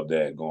go about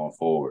that going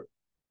forward.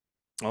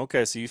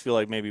 Okay, so you feel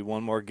like maybe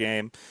one more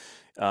game,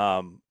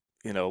 win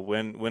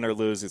or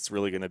lose, it's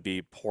really going to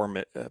be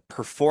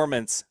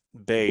performance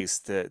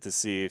based to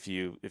see if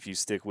you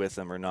stick with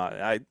them or not.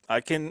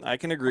 I can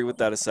agree with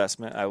that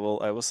assessment. I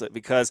will say,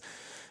 because,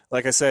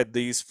 like I said,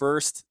 these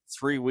first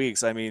 3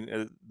 weeks, I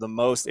mean, the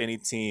most any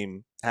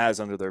team has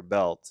under their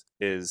belt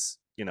is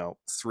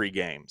 3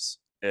 games,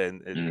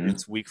 and Mm-hmm.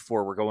 it's week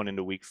 4. We're going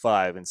into week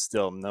 5, and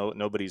still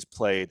nobody's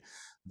played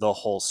the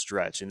whole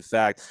stretch. In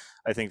fact,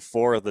 I think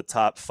 4 of the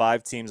top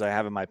 5 teams I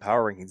have in my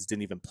power rankings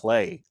didn't even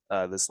play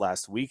this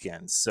last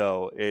weekend.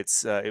 So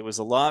it was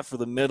a lot for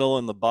the middle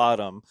and the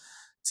bottom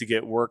to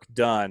get work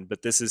done.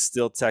 But this is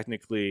still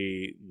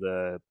technically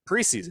the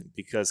preseason,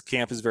 because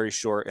camp is very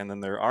short, and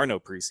then there are no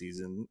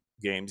preseason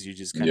games. You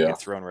just kind of Yeah. get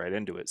thrown right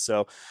into it.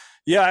 So,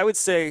 yeah, I would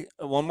say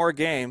one more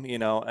game,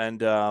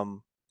 and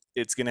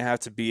it's going to have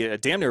to be a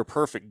damn near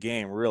perfect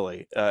game,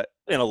 really,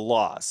 in a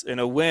loss. In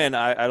a win,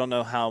 I don't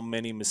know how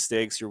many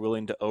mistakes you're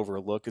willing to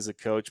overlook as a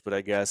coach, but I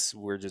guess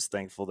we're just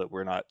thankful that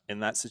we're not in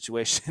that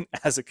situation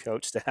as a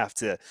coach to have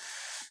to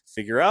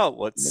figure out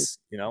what's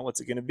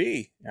it going to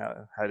be.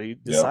 How do you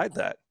Yep. decide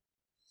that?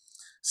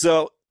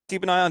 So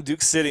keep an eye on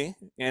Duke City.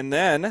 And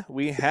then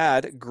we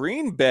had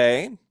Green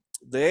Bay.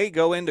 They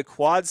go into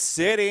Quad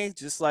City,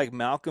 just like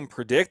Malcolm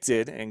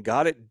predicted, and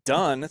got it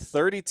done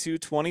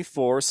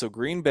 32-24. So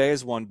Green Bay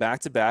has won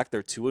back to back.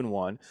 They're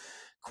 2-1.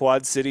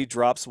 Quad City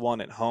drops one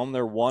at home.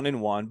 They're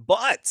 1-1.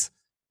 But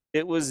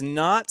it was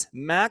not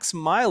Max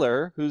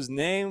Myler whose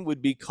name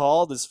would be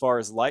called as far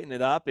as lighting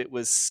it up. It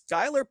was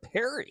Skylar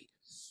Perry.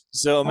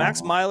 So Max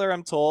Uh-huh. Myler,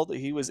 I'm told,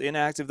 he was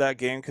inactive that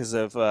game because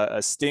of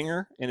a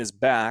stinger in his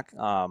back.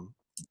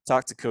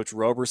 Talked to Coach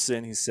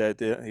Roberson. He said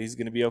that he's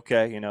going to be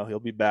okay. He'll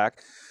be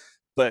back.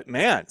 But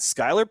man,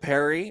 Skylar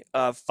Perry,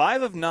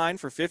 5 of 9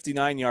 for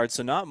 59 yards,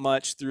 so not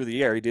much through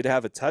the air. He did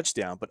have a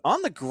touchdown, but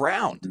on the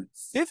ground,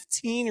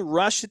 15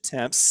 rush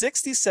attempts,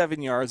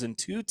 67 yards, and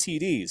 2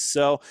 TDs.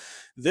 So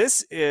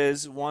this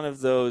is one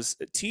of those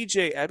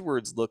TJ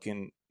Edwards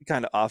looking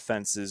kind of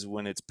offenses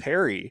when it's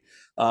Perry.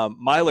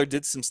 Myler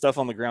did some stuff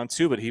on the ground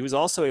too, but he was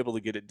also able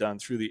to get it done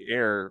through the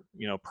air,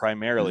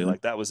 primarily. Mm-hmm.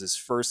 Like that was his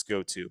first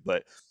go to.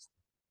 But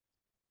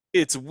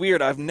it's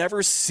weird. I've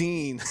never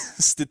seen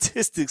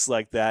statistics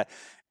like that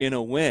in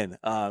a win.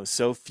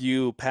 So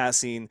few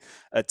passing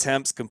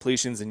attempts,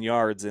 completions, and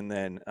yards, and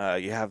then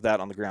you have that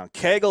on the ground.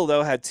 Cagle,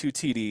 though, had 2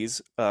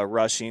 TDs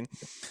rushing.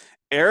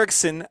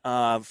 Erickson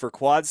for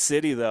Quad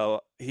City,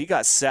 though, he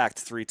got sacked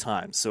 3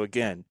 times. So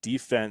again,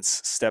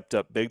 defense stepped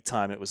up big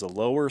time. It was a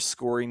lower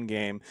scoring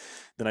game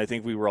than I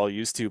think we were all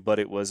used to, but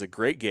it was a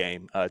great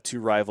game. 2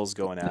 rivals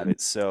going at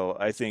it. So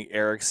I think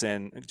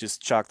Erickson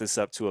just chalked this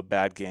up to a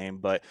bad game.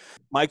 But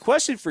my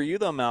question for you,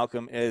 though,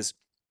 Malcolm, is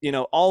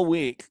all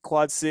week,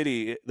 Quad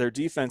City, their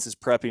defense is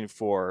prepping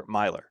for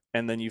Myler.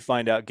 And then you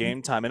find out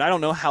game time. And I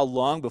don't know how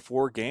long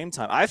before game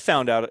time. I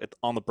found out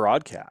on the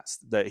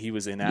broadcast that he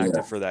was inactive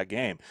Yeah. for that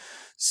game.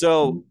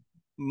 So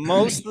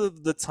most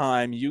of the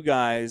time, you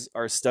guys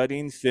are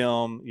studying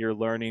film. You're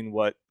learning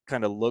what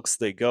kind of looks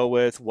they go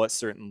with, what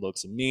certain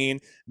looks mean.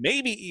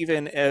 Maybe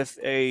even if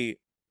a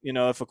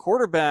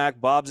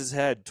quarterback bobs his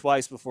head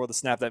twice before the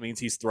snap, that means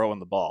he's throwing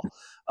the ball.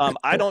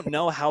 I don't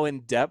know how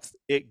in depth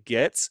it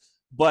gets,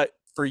 but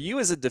for you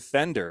as a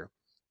defender,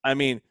 I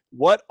mean,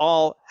 what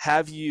all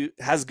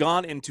has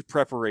gone into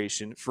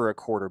preparation for a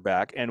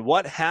quarterback, and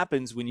what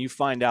happens when you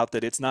find out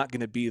that it's not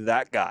going to be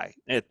that guy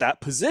at that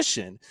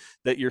position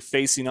that you're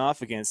facing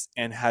off against,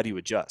 and how do you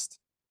adjust?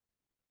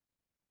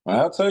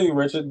 I'll tell you,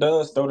 Richard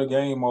does throw the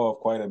game off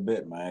quite a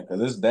bit, man,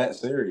 because it's that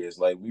serious.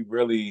 Like we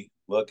really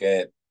look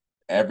at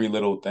every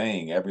little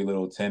thing, every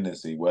little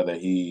tendency, whether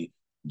he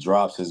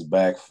drops his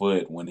back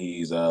foot when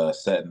he's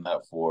setting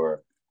up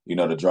for,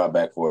 to drop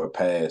back for a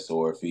pass,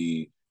 or if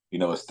he,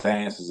 his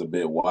stance is a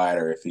bit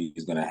wider, if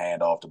he's gonna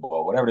hand off the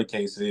ball. Whatever the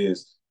case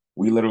is,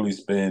 we literally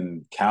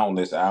spend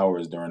countless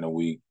hours during the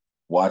week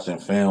watching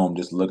film,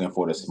 just looking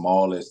for the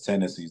smallest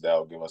tendencies that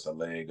will give us a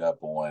leg up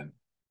on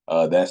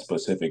that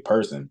specific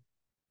person.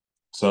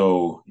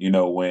 So,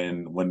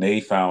 when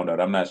they found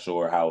out, I'm not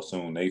sure how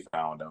soon they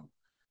found him,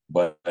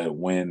 but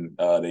when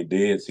they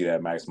did see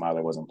that Max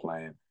Myler wasn't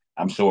playing,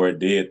 I'm sure it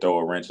did throw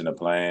a wrench in the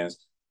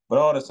plans. But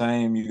all the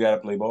same, you got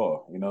to play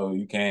ball.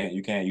 You can't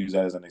use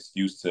that as an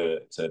excuse to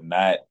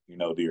not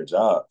do your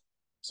job.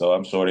 So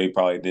I'm sure they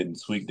probably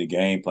didn't tweak the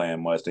game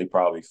plan much. They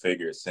probably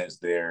figured since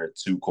they're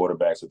 2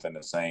 quarterbacks within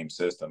the same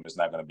system, it's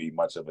not going to be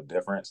much of a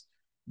difference.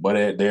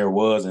 But there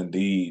was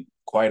indeed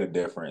quite a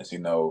difference.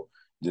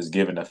 Just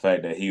given the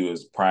fact that he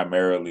was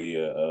primarily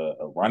a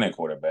running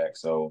quarterback.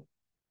 So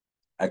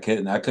I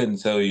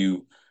couldn't tell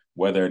you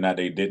whether or not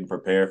they didn't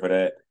prepare for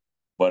that,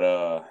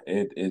 but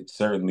it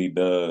certainly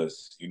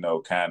does,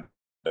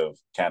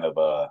 kind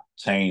of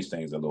change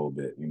things a little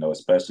bit,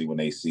 especially when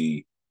they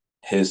see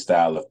his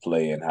style of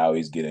play and how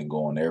he's getting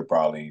going. They're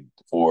probably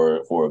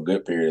for a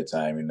good period of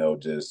time,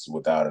 just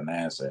without an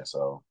answer.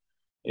 So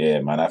yeah,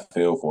 man, I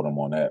feel for them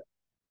on that.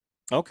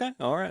 Okay,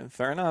 all right,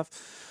 fair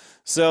enough.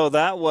 So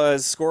that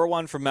was score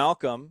one for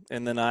Malcolm,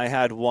 and then I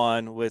had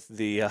one with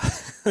the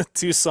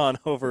Tucson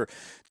over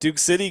Duke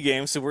City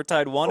game. So we're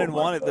tied one Oh and my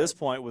one at this God.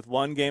 point with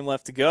one game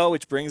left to go,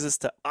 which brings us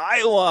to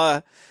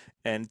Iowa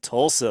and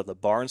Tulsa, the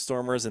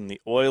Barnstormers and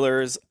the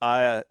Oilers.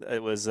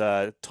 It was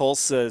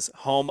Tulsa's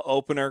home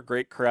opener.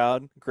 Great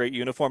crowd, great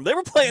uniform. They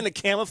were playing a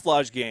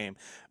camouflage game,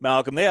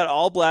 Malcolm. They had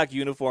all black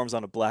uniforms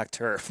on a black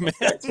turf, man.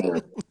 Back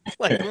to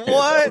Like that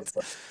what?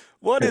 was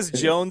What is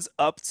Jones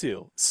up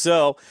to?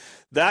 So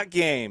that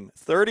game,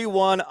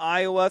 31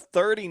 Iowa,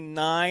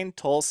 39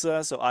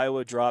 Tulsa. So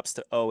Iowa drops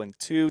to 0 and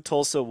 2.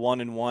 Tulsa 1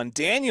 and 1.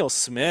 Daniel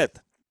Smith,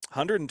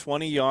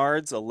 120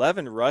 yards,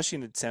 11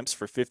 rushing attempts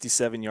for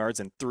 57 yards,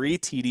 and 3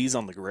 TDs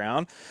on the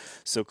ground.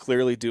 So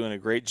clearly doing a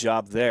great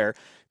job there.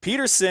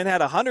 Peterson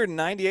had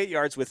 198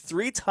 yards with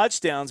 3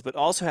 touchdowns, but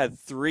also had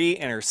 3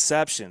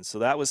 interceptions. So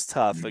that was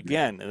tough.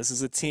 Again, this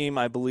is a team,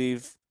 I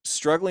believe,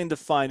 struggling to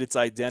find its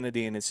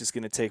identity, and it's just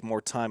going to take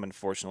more time,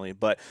 unfortunately.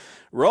 But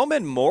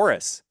Roman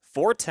Morris,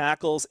 4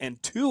 tackles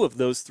and 2 of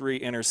those 3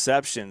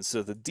 interceptions.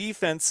 So the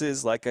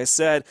defenses, like I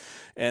said,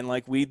 and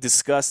like we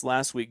discussed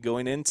last week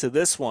going into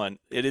this one,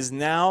 it is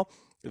now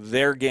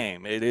their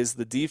game. It is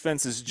the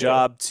defense's yeah.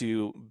 job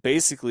to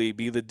basically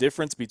be the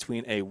difference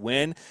between a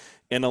win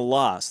and a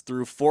loss.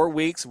 Through 4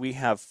 weeks, we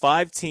have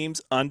 5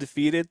 teams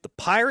undefeated: the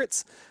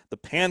Pirates, the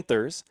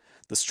Panthers,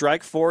 the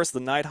Strike Force, the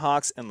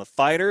Nighthawks, and the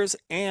Fighters,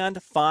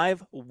 and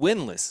 5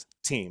 winless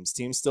teams.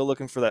 Teams still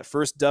looking for that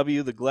first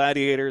W: the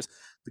Gladiators,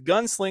 the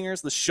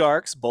Gunslingers, the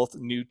Sharks, both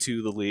new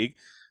to the league,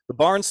 the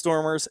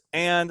Barnstormers,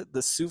 and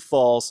the Sioux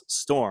Falls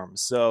Storm.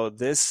 So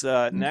this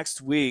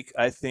next week,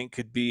 I think,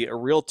 could be a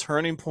real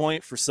turning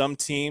point for some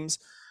teams.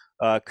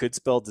 Could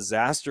spell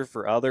disaster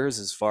for others,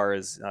 as far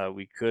as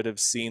we could have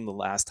seen the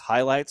last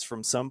highlights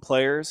from some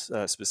players,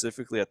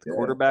 specifically at the Yeah.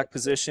 quarterback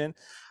position.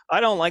 I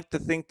don't like to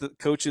think that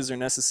coaches are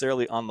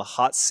necessarily on the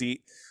hot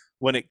seat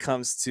when it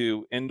comes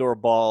to indoor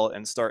ball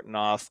and starting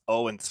off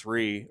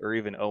 0-3 or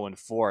even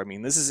 0-4. I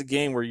mean, this is a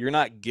game where you're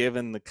not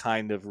given the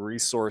kind of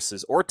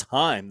resources or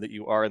time that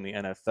you are in the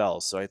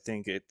NFL. So I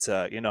think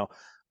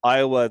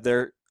Iowa,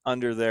 they're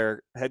under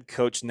their head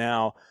coach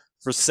now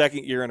for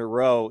second year in a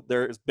row.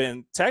 There's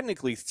been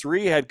technically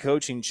 3 head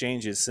coaching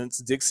changes since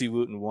Dixie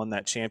Wooten won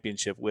that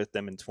championship with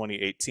them in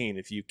 2018.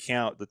 If you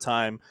count the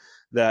time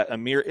that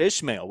Amir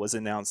Ishmael was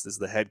announced as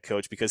the head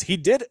coach, because he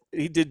did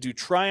do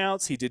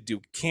tryouts, he did do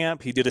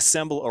camp, he did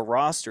assemble a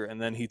roster,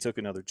 and then he took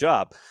another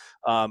job.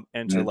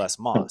 Enter Les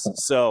Moss.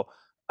 So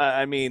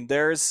I mean,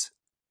 there's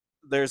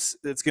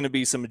it's going to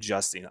be some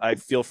adjusting. I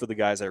feel for the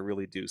guys, I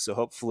really do. So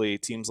hopefully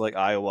teams like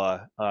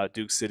Iowa,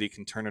 Duke City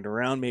can turn it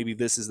around. Maybe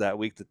this is that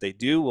week that they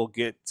do. We'll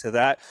get to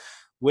that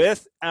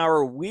with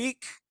our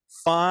week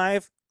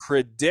 5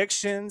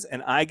 predictions,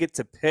 and I get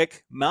to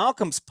pick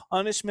Malcolm's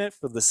punishment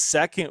for the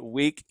second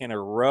week in a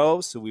row.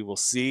 So we will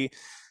see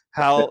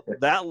how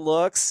that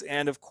looks.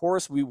 And of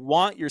course, we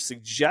want your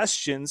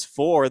suggestions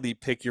for the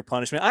pick your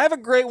punishment. I have a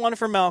great one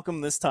for Malcolm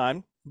this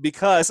time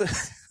because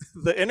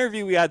the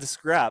interview we had to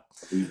scrap,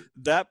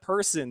 that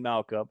person,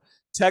 Malcolm,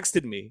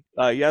 texted me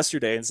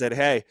yesterday and said,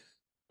 "Hey,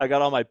 I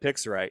got all my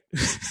picks right."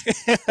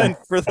 And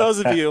for those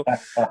of you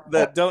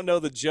that don't know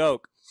the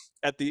joke,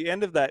 at the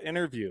end of that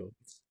interview,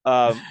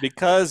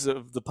 because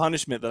of the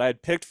punishment that I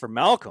had picked for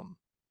Malcolm,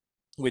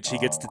 which he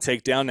gets to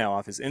take down now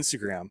off his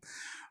Instagram,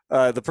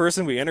 the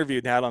person we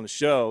interviewed and had on the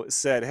show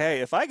said,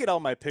 "Hey, if I get all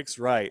my picks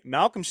right,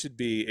 Malcolm should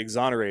be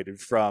exonerated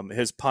from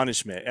his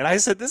punishment." And I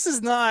said, "This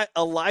is not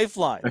a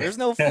lifeline. There's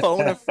no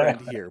phone a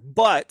friend here."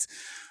 But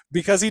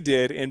because he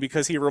did, and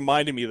because he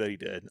reminded me that he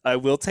did, I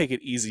will take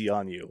it easy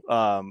on you.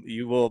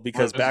 You will,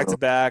 because back to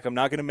back, I'm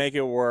not going to make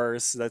it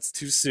worse. That's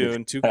too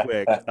soon, too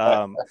quick.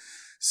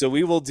 So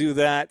we will do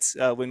that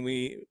when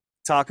we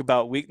talk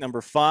about week number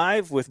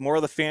 5 with more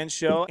of the fan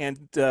show,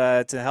 and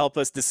to help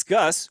us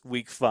discuss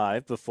week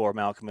 5 before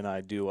Malcolm and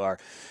I do our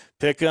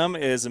pick 'em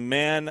is a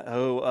man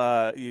who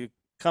you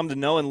come to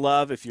know and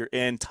love if you're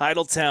in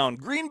Titletown,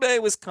 Green Bay,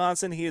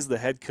 Wisconsin. He is the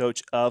head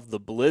coach of the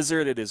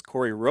Blizzard. It is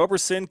Corey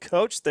Roberson.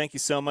 Coach, thank you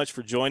so much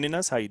for joining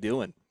us. How you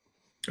doing?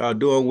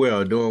 Doing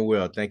well, doing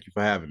well. Thank you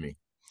for having me.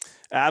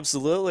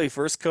 Absolutely.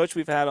 First coach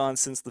we've had on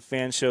since the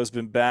fan show's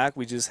been back.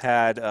 We just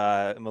had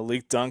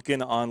Malik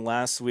Duncan on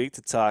last week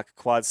to talk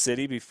Quad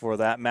City before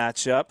that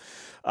matchup.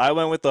 I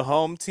went with the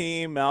home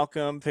team.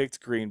 Malcolm picked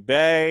Green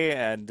Bay,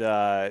 and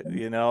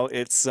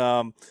it's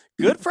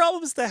good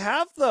problems to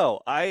have,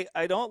 though.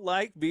 I don't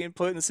like being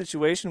put in a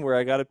situation where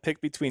I got to pick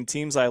between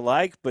teams I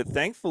like, but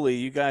thankfully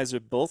you guys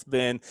have both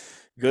been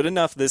good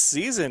enough this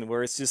season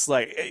where it's just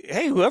like,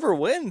 hey, whoever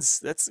wins,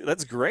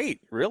 that's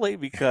great, really,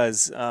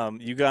 because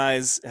you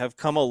guys have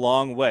come a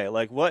long way.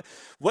 Like, what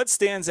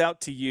stands out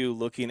to you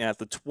looking at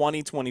the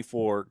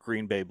 2024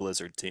 Green Bay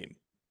Blizzard team?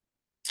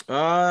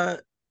 Uh,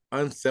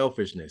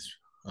 Unselfishness.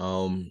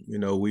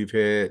 We've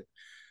had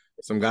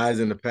some guys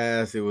in the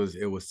past. It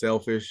was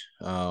selfish.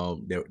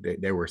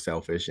 They were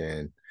selfish,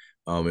 and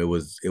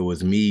it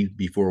was me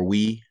before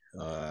we.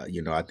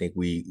 I think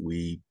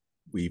we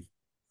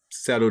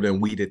settled and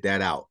weeded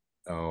that out.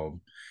 And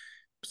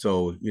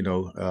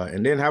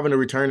then having a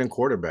returning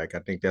quarterback, I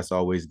think that's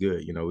always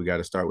good. We got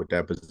to start with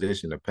that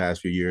position. The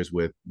past few years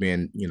with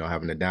being,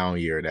 having a down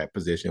year, that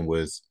position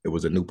was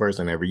a new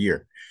person every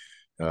year.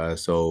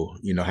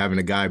 Having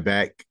a guy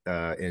back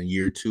in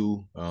year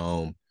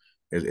 2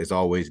 is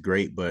always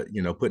great, but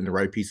putting the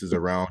right pieces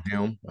around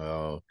him,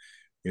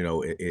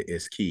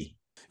 it's key.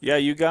 Yeah,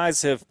 you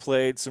guys have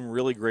played some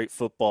really great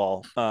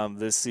football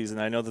this season.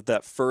 I know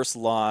that first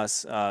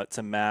loss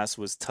to Mass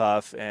was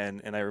tough,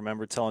 and I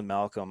remember telling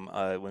Malcolm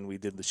when we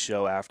did the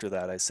show after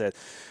that, I said,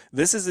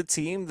 this is a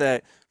team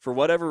that, for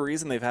whatever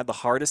reason, they've had the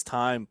hardest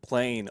time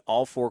playing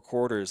all 4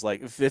 quarters,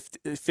 like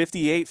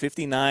 58,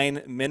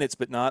 59 minutes,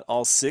 but not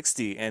all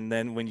 60. And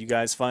then when you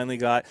guys finally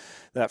got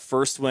that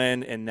first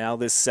win and now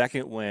this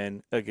second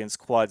win against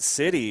Quad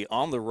City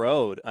on the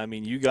road, I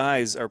mean, you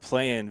guys are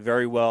playing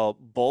very well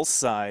both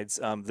sides.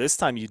 This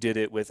time you did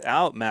it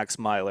without Max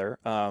Myler,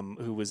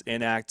 who was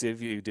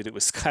inactive. You did it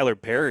with Skylar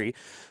Perry,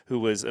 who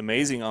was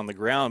amazing on the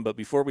ground. But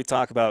before we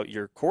talk about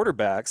your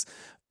quarterbacks,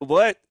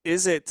 what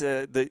is it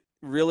that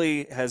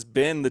really has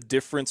been the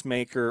difference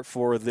maker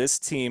for this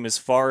team as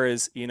far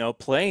as,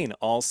 playing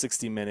all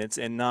 60 minutes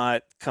and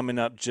not coming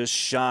up just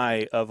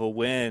shy of a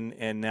win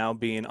and now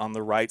being on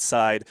the right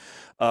side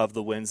of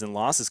the wins and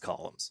losses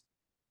columns?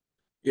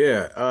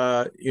 Yeah,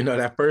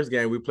 that first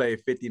game we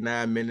played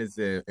 59 minutes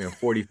and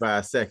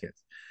 45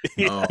 seconds.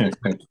 Yeah.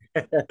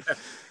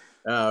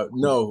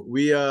 No,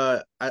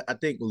 I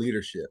think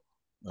leadership.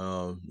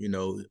 A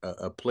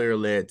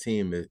player-led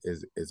team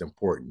is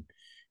important,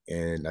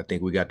 and I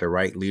think we got the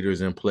right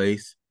leaders in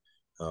place.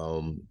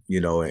 And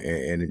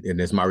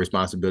it's my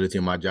responsibility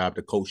and my job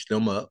to coach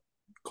them up,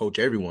 coach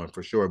everyone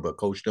for sure, but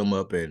coach them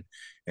up and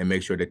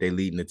make sure that they're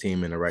leading the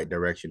team in the right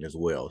direction as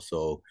well.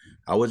 So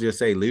I would just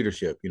say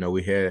leadership.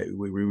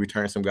 We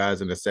returned some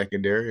guys in the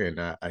secondary, and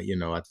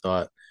I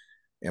thought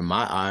in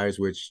my eyes,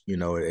 which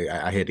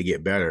I had to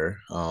get better.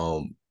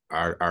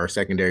 Our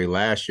secondary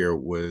last year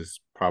was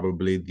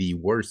probably the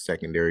worst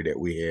secondary that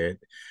we had.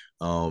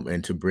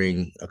 And to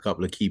bring a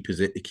couple of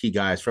key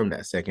guys from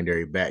that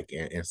secondary back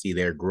and see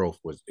their growth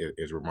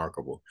is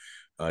remarkable.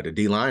 The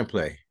D line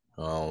play,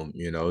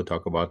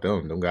 talk about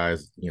them. Them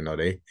guys,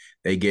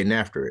 they getting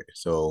after it.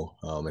 So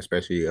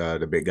especially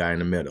the big guy in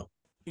the middle.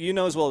 You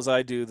know as well as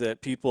I do that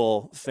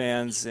people,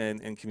 fans,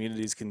 and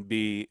communities can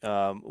be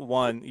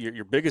one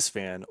your biggest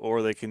fan,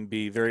 or they can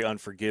be very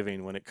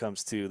unforgiving when it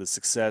comes to the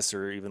success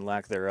or even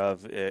lack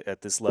thereof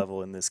at this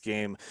level in this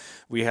game.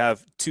 We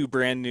have two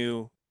brand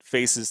new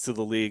faces to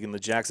the league in the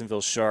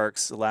Jacksonville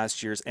Sharks,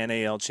 last year's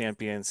NAL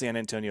champion, San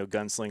Antonio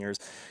Gunslingers.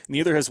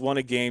 Neither has won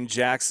a game.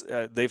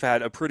 They've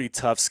had a pretty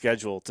tough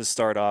schedule to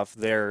start off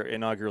their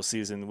inaugural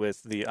season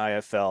with the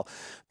IFL.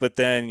 But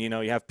then, you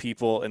have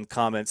people in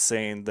comments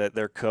saying that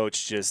their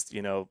coach just,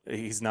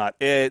 he's not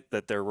it,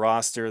 that their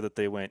roster, that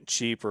they went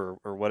cheap or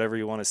whatever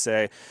you want to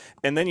say.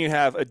 And then you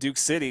have a Duke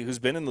City who's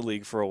been in the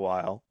league for a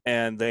while,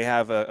 and they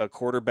have a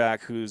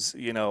quarterback who's,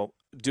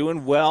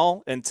 doing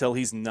well until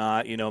he's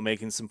not,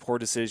 making some poor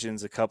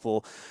decisions, a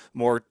couple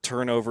more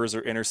turnovers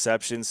or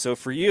interceptions. So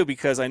for you,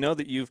 because I know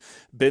that you've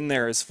been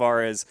there as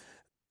far as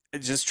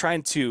just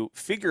trying to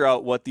figure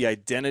out what the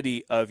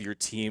identity of your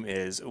team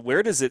is,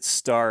 where does it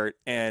start?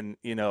 And,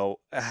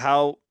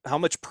 how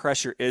much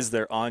pressure is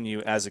there on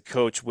you as a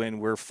coach when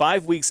we're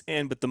 5 weeks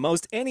in, but the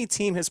most any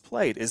team has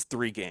played is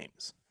 3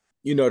 games?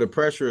 The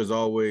pressure is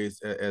always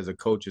as a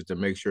coach is to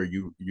make sure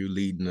you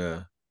leading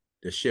the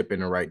ship in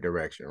the right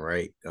direction,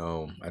 right?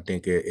 I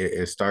think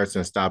it starts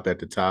and stops at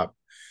the top.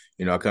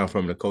 I come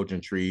from the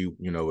coaching tree,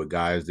 with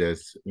guys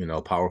that's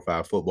Power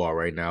Five football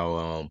right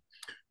now.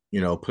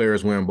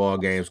 Players win ball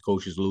games,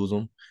 coaches lose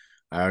them.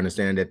 I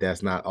understand that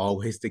that's not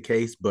always the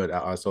case, but I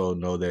also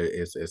know that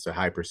it's a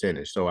high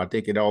percentage. So I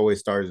think it always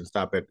starts and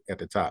stops at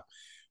the top.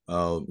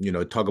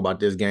 Talk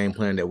about this game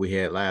plan that we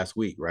had last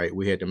week, right?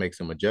 We had to make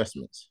some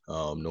adjustments,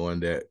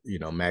 knowing that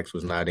Max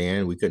was not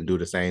in. We couldn't do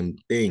the same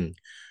thing.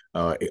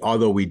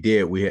 Although we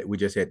did, we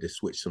just had to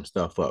switch some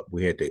stuff up.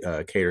 We had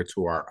to cater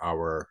to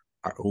our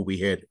who we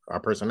had, our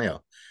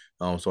personnel.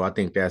 So I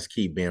think that's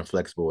key, being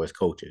flexible as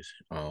coaches,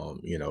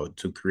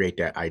 to create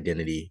that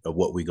identity of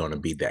what we're going to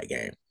be that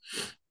game.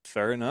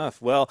 Fair enough.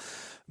 Well,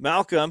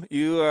 Malcolm,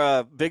 you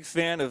are a big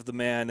fan of the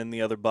man in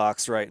the other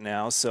box right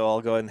now, so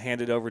I'll go ahead and hand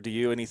it over to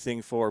you.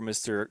 Anything for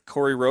Mr.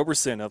 Corey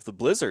Roberson of the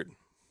Blizzard?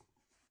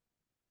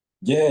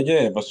 Yeah,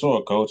 yeah, for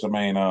sure, coach. I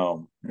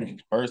mean,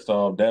 first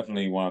off,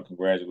 definitely want to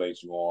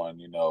congratulate you on,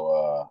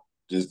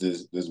 just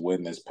this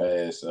win this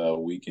past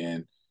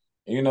weekend.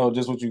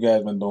 Just what you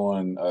guys been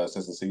doing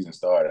since the season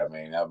started. I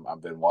mean,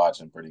 I've been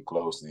watching pretty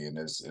closely, and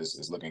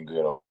it's looking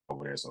good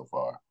over there so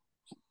far.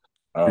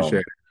 Appreciate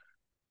Um,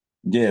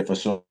 yeah, for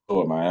sure,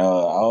 man. I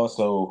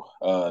also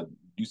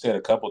you said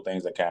a couple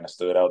things that kind of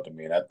stood out to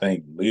me, and I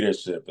think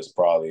leadership is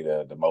probably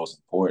the most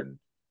important.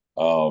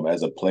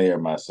 As a player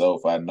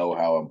myself, I know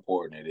how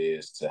important it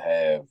is to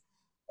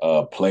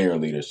have player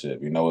leadership.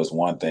 It's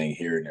one thing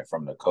hearing it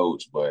from the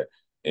coach, but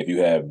if you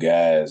have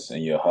guys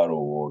in your huddle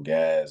or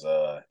guys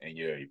in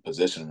your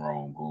position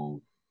room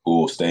who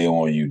will stay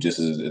on you just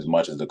as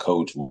much as the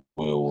coach will,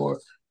 or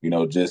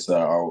just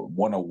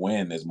want to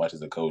win as much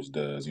as the coach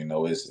does.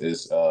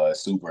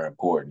 It's super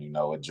important.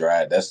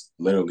 That's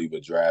literally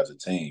what drives a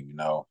team.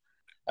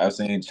 I've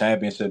seen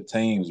championship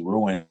teams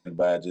ruined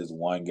by just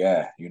one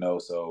guy.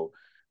 So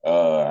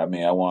I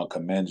mean, I want to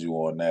commend you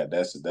on that.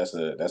 That's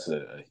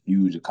a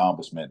huge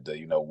accomplishment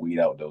to weed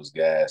out those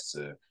guys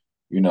to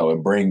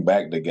and bring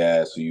back the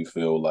guys who you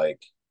feel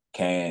like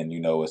can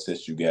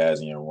assist you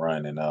guys in your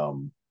run. And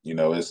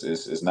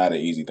it's not an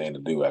easy thing to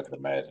do, I can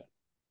imagine.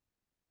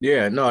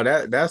 Yeah, no,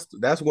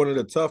 that's one of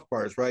the tough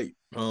parts, right?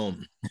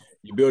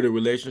 You build a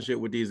relationship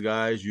with these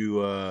guys,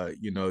 to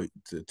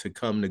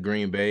come to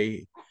Green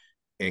Bay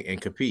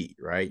and compete,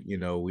 right?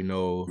 We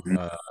know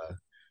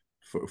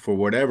for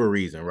whatever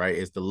reason, right?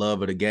 It's the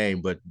love of the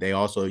game, but you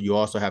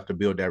also have to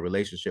build that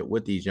relationship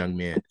with these young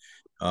men.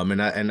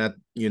 And I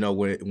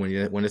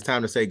when it's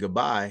time to say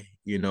goodbye,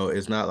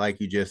 it's not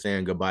like you just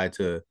saying goodbye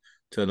to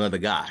another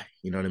guy.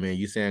 You know what I mean?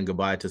 You saying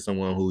goodbye to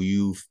someone who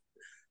you've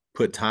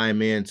put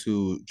time in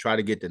to try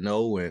to get to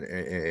know,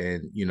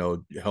 and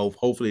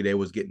hopefully they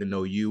was getting to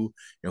know you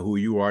and who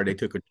you are. They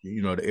took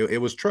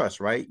it was trust,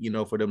 right?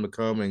 For them to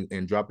come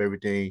and drop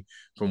everything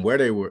from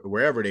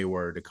wherever they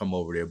were to come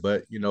over there.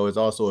 But it's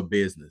also a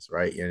business,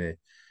 right? And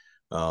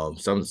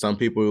some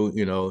people,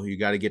 you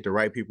got to get the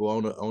right people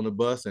on the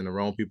bus and the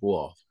wrong people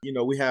off.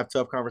 We have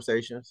tough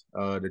conversations.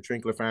 The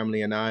Trinkler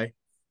family and I,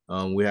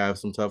 we have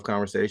some tough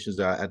conversations.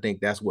 I think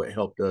that's what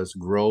helped us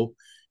grow.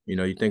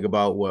 You think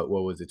about what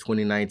was it,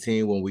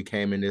 2019, when we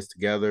came in this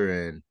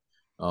together,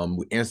 and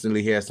we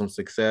instantly had some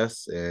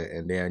success,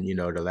 and then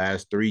the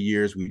last 3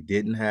 years we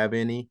didn't have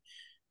any,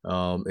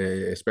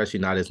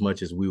 especially not as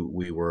much as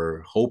we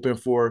were hoping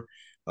for.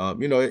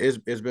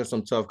 It's been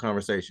some tough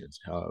conversations,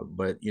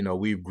 but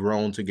we've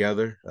grown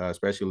together,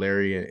 especially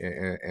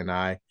Larry and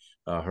I,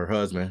 her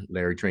husband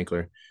Larry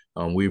Trinkler.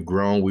 We've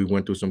grown. We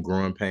went through some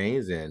growing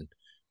pains, and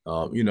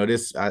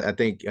this. I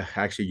think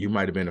actually you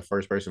might have been the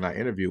first person I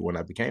interviewed when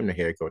I became the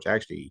head coach.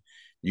 Actually,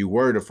 you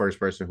were the first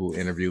person who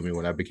interviewed me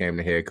when I became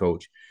the head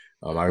coach.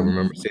 I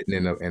remember sitting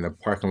in a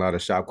parking lot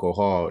of Shopko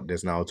Hall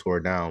that's now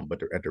tore down,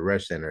 but at the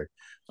rec center,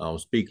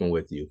 speaking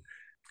with you.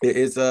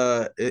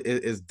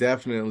 It's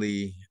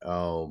definitely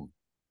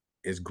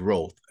it's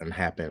growth and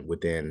happened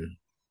within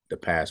the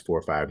past 4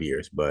 or 5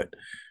 years. But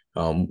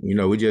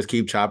we just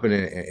keep chopping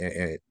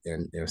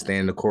and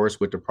staying the course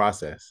with the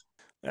process.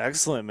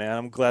 Excellent, man.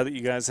 I'm glad that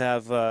you guys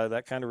have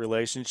that kind of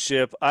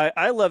relationship.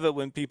 I love it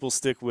when people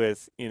stick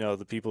with,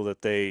 the people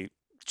that they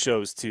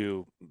chose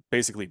to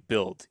basically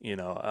build.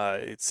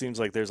 It seems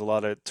like there's a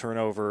lot of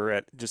turnover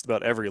at just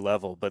about every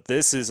level, but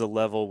this is a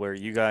level where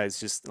you guys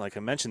just, like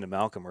I mentioned to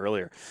Malcolm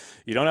earlier,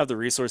 you don't have the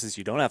resources,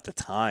 you don't have the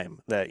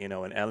time that, an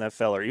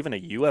NFL or even a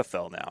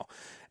UFL now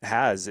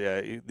has.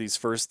 These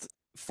first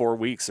 4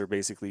 weeks are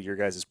basically your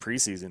guys'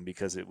 preseason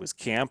because it was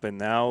camp and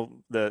now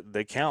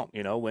they count,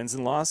 wins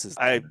and losses.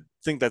 I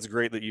think that's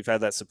great that you've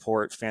had that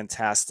support.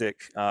 Fantastic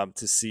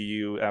to see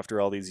you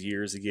after all these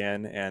years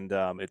again, and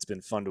it's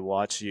been fun to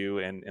watch you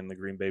and the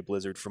Green Bay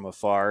Blizzard from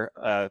afar.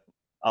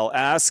 I'll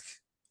ask.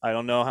 I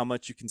don't know how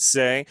much you can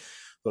say,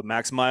 but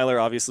Max Myler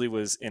obviously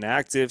was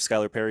inactive.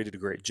 Skylar Perry did a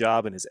great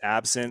job in his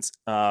absence.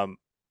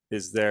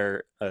 Is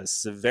there a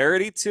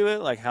severity to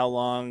it? Like, how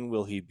long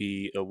will he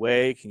be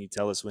away? Can you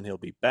tell us when he'll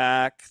be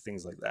back?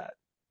 Things like that.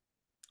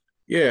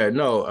 Yeah,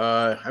 no.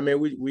 I mean,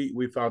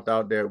 we found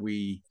out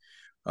that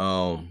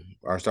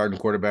our starting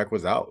quarterback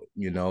was out,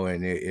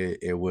 and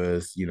it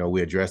was,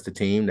 we addressed the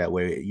team that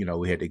way.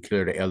 We had to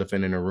clear the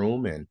elephant in the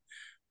room, and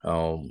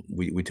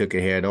we took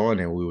it head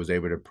on, and we was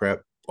able to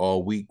prep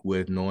all week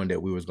with knowing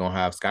that we was gonna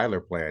have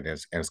Skylar playing,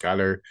 and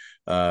Skylar,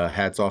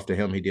 hats off to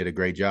him. He did a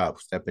great job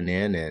stepping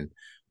in and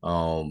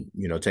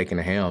taking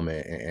the helm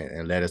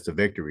and led us to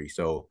victory.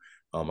 So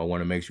I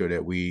want to make sure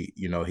that we,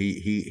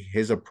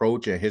 his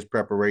approach and his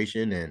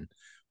preparation and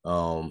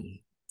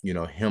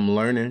him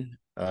learning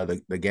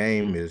the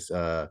game is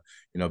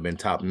been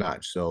top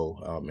notch.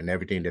 So and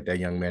everything that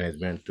young man has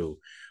been through.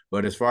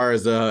 But as far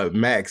as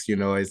Max,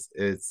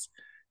 it's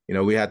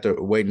we have to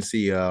wait and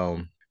see.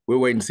 We'll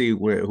wait and see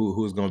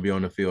who's going to be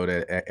on the field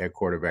at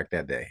quarterback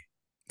that day.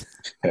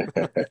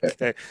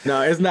 Okay.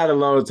 No, it's not a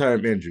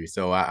long-term injury,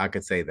 so I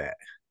could say that.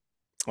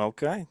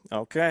 Okay.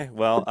 Okay.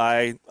 Well,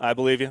 I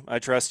believe you. I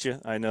trust you.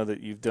 I know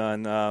that you've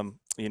done,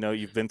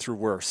 you've been through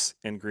worse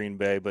in Green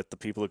Bay, but the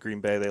people of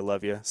Green Bay, they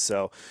love you.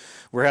 So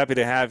we're happy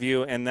to have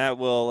you. And that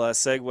will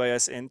segue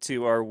us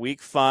into our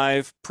week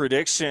 5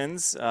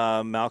 predictions.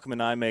 Malcolm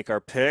and I make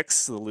our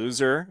picks. The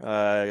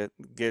loser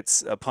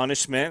gets a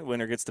punishment.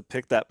 Winner gets to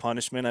pick that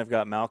punishment. I've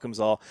got Malcolm's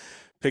all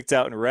picked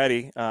out and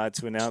ready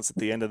to announce at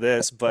the end of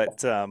this.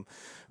 But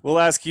we'll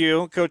ask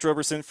you, Coach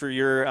Roberson, for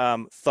your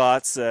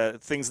thoughts,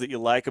 things that you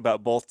like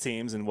about both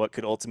teams and what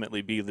could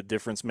ultimately be the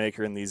difference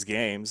maker in these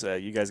games.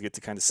 You guys get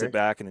to kind of sit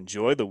back and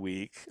enjoy the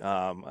week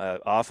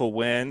off a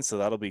win, so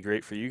that'll be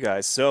great for you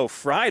guys. So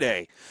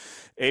Friday,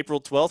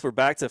 April 12th, we're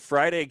back to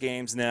Friday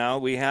games now.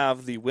 We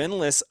have the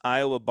winless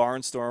Iowa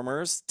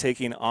Barnstormers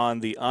taking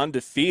on the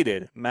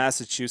undefeated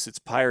Massachusetts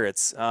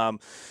Pirates.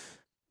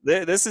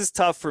 This is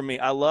tough for me.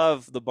 I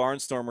love the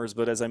Barnstormers,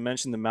 but as I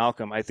mentioned to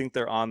Malcolm, I think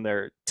they're on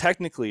their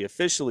technically,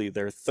 officially,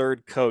 their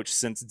third coach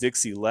since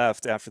Dixie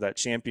left after that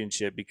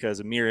championship because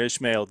Amir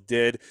Ishmael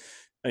did,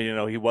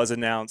 he was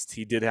announced.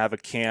 He did have a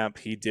camp.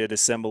 He did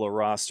assemble a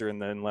roster,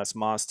 and then Les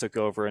Moss took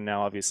over, and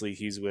now obviously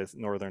he's with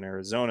Northern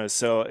Arizona.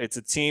 So it's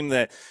a team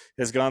that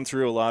has gone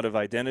through a lot of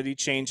identity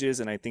changes,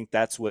 and I think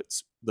that's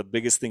what's the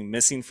biggest thing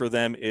missing for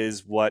them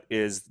is what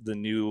is the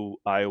new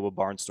Iowa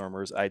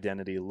Barnstormers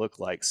identity look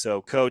like.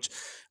 So, Coach,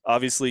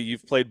 obviously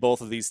you've played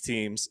both of these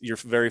teams. You're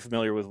very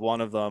familiar with one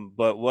of them,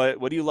 but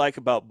what do you like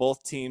about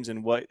both teams,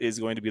 and what is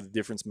going to be the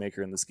difference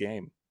maker in this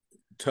game?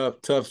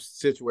 Tough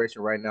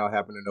situation right now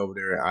happening over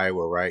there in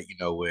Iowa, right?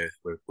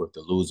 With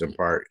the losing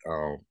part.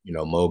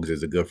 Mogs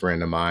is a good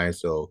friend of mine,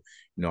 so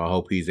I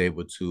hope he's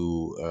able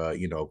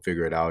to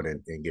figure it out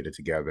and get it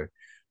together.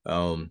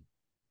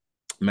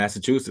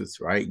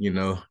 Massachusetts, right?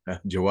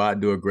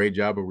 Jawad do a great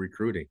job of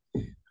recruiting.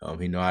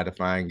 He know how to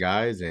find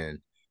guys, and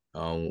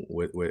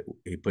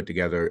he put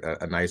together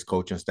a nice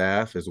coaching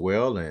staff as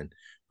well, and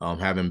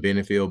having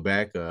Benefield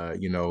back,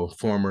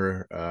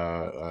 former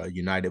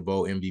United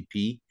Bowl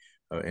MVP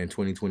in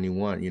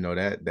 2021,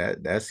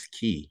 that's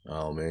key.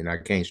 And I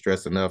can't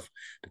stress enough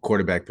the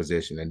quarterback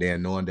position, and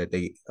then knowing that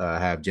they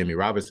have Jimmy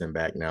Robinson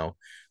back now,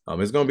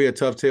 it's going to be a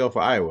tough tale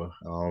for Iowa.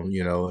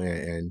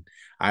 And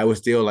Iowa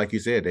still, like you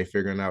said, they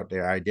figuring out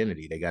their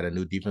identity. They got a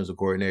new defensive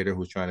coordinator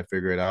who's trying to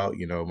figure it out.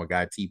 My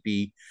guy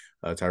TP,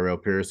 Tyrell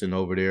Pearson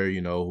over there,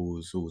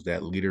 who's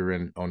that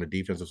leader on the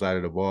defensive side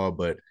of the ball.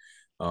 But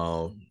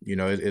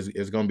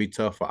it's going to be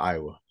tough for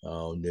Iowa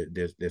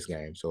this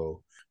game.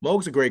 So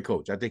Moog's a great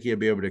coach. I think he'll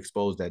be able to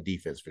expose that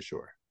defense for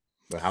sure.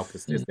 But how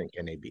consistent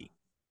can they be?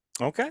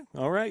 Okay.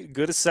 All right.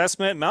 Good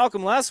assessment.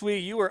 Malcolm, last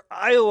week you were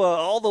Iowa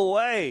all the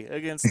way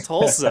against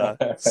Tulsa.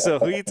 So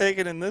who are you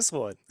taking in this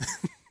one?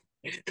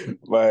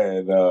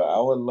 But I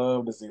would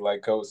love to see,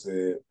 like Coach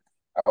said,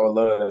 I would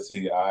love to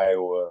see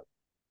Iowa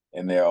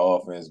and their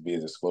offense be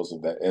as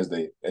explosive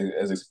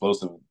as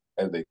explosive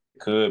as they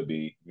could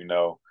be,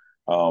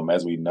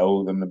 as we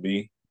know them to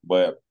be.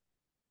 But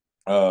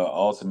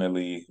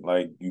ultimately,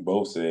 like you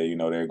both said,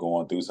 they're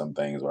going through some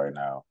things right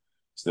now,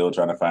 still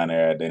trying to find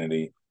their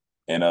identity.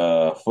 And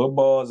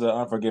football is an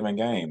unforgiving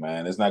game,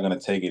 man. It's not going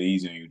to take it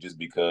easy on you just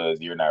because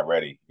you're not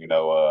ready.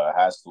 A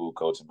high school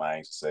coach of mine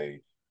used to say,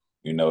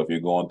 if you're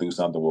going through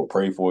something, we'll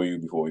pray for you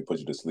before we put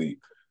you to sleep.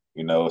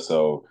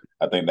 So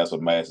I think that's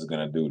what Mass is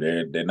going to do.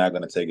 They're not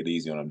going to take it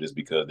easy on them just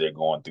because they're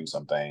going through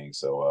some things.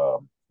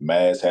 So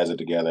Mass has it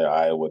together.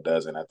 Iowa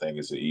doesn't. I think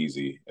it's an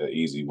easy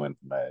win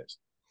for Mass.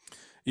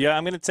 Yeah,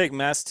 I'm going to take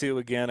Mass too.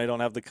 Again, I don't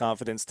have the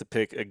confidence to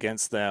pick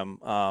against them.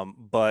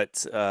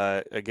 But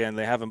again,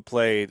 they haven't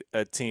played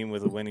a team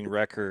with a winning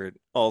record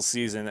all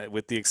season,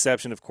 with the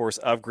exception, of course,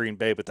 of Green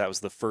Bay. But that was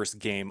the first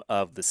game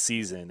of the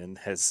season, and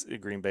has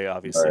Green Bay All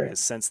obviously right. has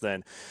since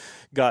then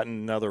gotten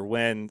another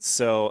win.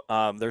 So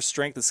their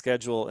strength of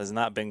schedule has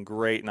not been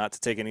great. Not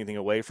to take anything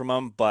away from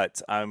them,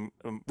 but I'm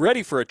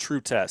ready for a true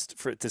test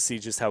to see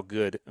just how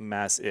good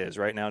Mass is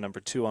right now.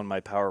 Number 2 on my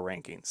power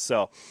rankings.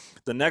 So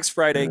the next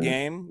Friday Mhm.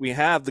 game, we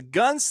have the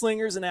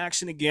Gunslingers in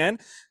action again.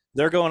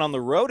 They're going on the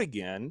road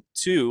again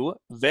to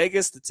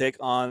Vegas to take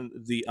on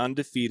the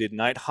undefeated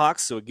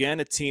Nighthawks. So again,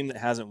 a team that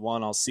hasn't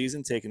won all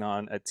season, taking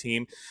on a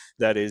team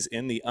that is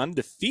in the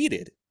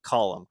undefeated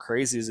column.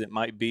 Crazy as it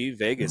might be,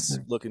 Vegas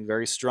Mhm. looking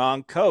very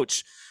strong.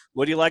 Coach,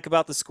 what do you like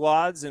about the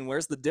squads, and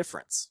where's the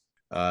difference?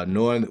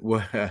 Knowing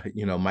what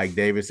Mike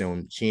Davis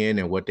and Chin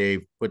and what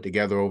they put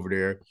together over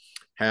there.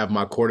 Have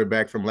my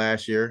quarterback from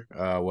last year,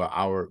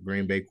 our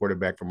Green Bay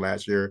quarterback from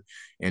last year,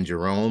 and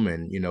Jerome,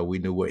 and we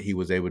knew what he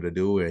was able to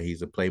do, and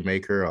he's a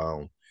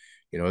playmaker.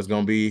 It's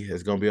gonna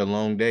be a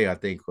long day, I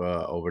think,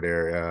 over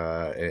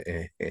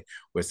there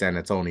with San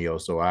Antonio.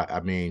 So I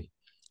mean,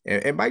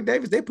 and Mike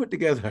Davis, they put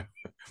together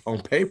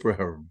on paper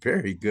a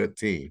very good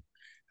team.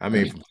 I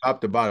mean, from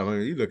top to bottom, I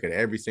mean, you look at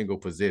every single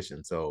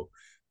position. So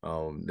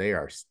they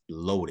are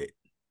loaded.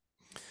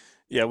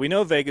 Yeah, we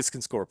know Vegas can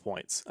score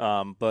points,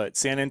 but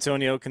San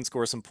Antonio can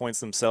score some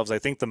points themselves. I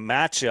think the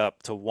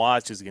matchup to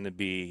watch is going to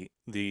be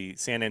the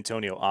San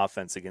Antonio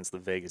offense against the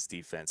Vegas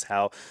defense.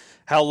 How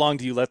long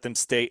do you let them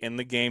stay in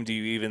the game? Do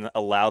you even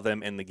allow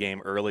them in the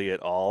game early at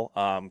all?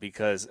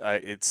 Because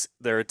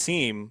they're a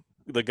team.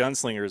 The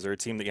Gunslingers are a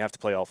team that you have to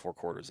play all 4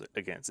 quarters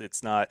against.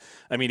 It's not.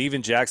 I mean,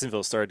 even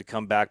Jacksonville started to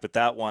come back, but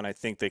that one I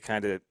think they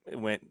kind of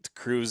went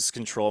cruise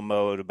control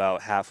mode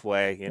about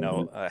halfway.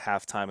 Mhm.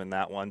 Halftime in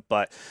that one,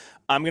 but.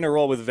 I'm going to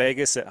roll with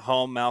Vegas at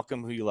home.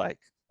 Malcolm, who you like?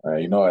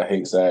 I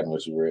hate siding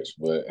with you, Rich,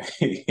 but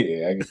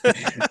yeah,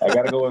 I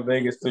got to go with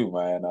Vegas too,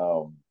 man.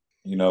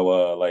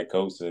 Like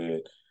Coach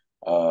said,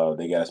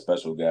 they got a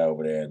special guy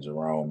over there in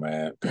Jerome,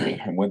 man.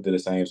 Went to the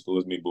same school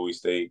as me, Bowie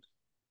State.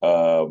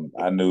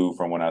 I knew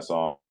from when I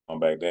saw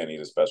him back then,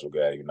 he's a special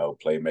guy.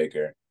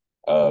 Playmaker,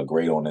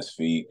 great on his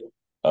feet,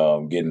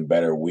 getting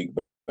better week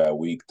by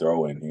week,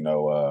 throwing.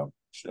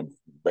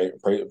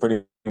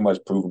 Pretty much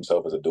prove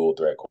himself as a dual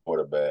threat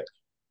quarterback.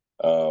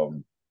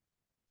 Um,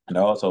 and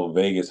also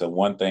Vegas,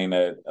 one thing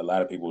that a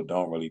lot of people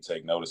don't really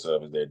take notice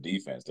of is their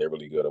defense. They're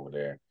really good over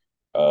there.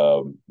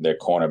 Their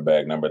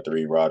cornerback, number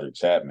 3, Roger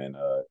Chapman,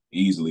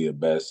 easily the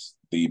best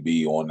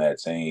DB on that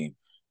team.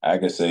 I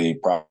could say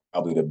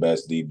probably the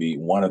best DB,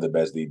 one of the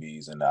best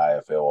DBs in the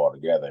IFL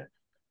altogether.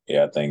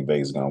 Yeah, I think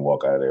Vegas is going to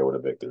walk out of there with a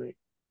victory.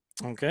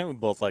 Okay, we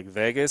both like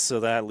Vegas, so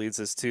that leads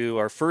us to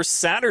our first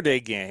Saturday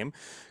game.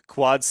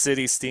 Quad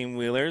City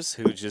Steamwheelers,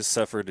 who just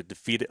suffered a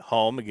defeat at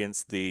home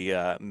against the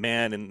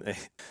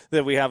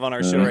that we have on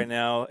our show right Mm-hmm.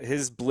 now,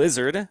 his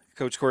Blizzard,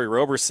 Coach Corey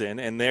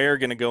Roberson, and they're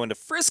going to go into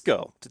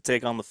Frisco to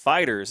take on the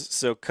Fighters.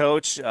 So,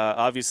 Coach,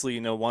 obviously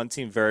you know one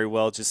team very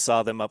well, just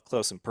saw them up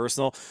close and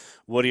personal.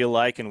 What do you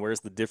like, and where's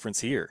the difference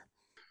here?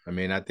 I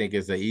mean, I think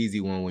it's an easy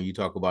one when you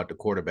talk about the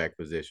quarterback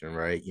position,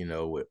 right?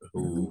 Mm-hmm.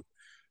 Who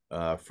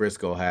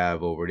Frisco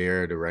have over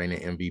there, the reigning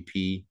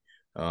MVP.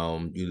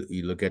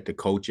 You look at the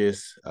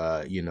coaches.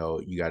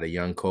 You got a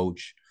young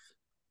coach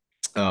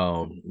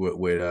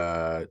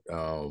with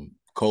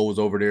Coles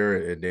over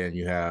there, and then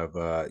you have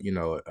a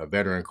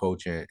veteran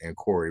coach and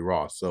Corey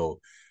Ross. So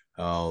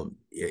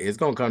it's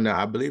gonna come down.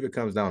 I believe it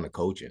comes down to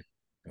coaching.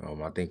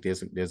 I think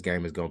this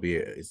game is gonna be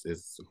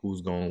it's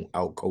who's gonna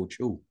out coach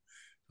who.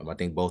 I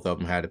think both of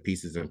them had the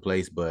pieces in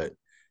place, but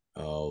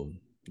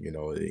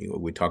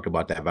we talked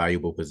about that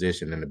valuable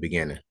position in the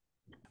beginning.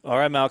 All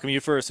right, Malcolm, you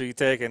first. Who you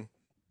taking?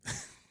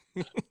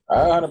 I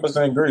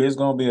 100% agree. It's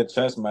going to be a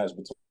chess match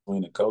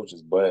between the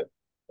coaches, but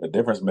the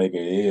difference maker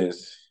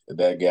is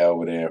that guy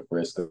over there in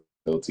Frisco,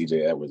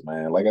 TJ Edwards,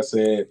 man. Like I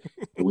said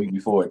the week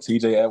before,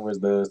 TJ Edwards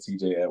does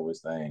TJ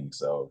Edwards thing.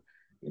 So,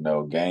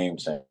 game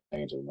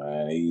changer,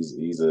 man.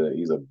 He's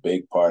a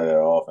big part of that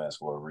offense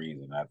for a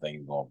reason. I think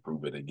he's going to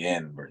prove it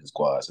again versus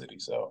Quad City.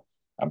 So,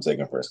 I'm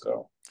taking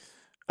Frisco.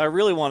 I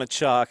really want to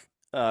chalk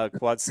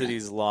Quad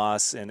City's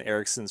loss and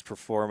Ericsson's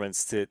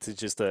performance to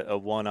just a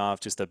one-off,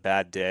 just a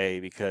bad day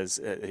because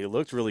he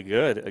looked really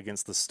good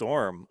against the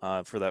Storm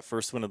for that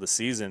first win of the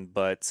season.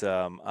 But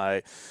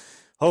I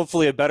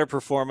hopefully a better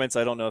performance.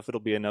 I don't know if it'll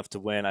be enough to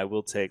win. I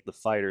will take the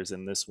Fighters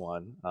in this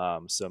one.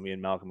 So me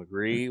and Malcolm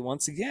agree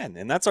once again.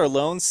 And that's our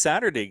lone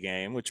Saturday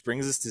game, which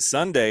brings us to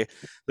Sunday.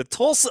 The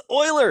Tulsa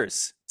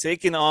Oilers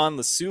taking on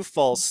the Sioux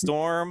Falls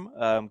Storm.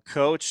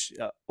 Coach,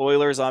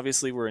 Oilers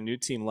obviously were a new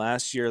team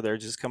last year. They're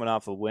just coming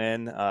off a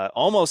win.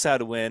 Almost had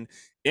a win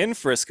in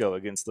Frisco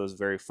against those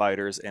very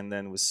Fighters. And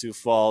then with Sioux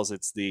Falls,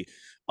 it's the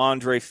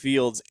Andre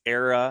Fields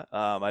era.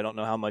 I don't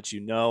know how much you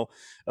know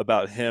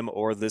about him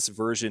or this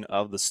version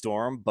of the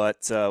Storm,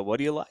 but what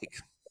do you like?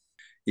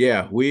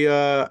 Yeah, we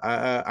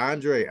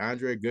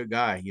Andre, good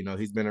guy. You know,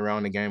 he's been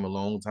around the game a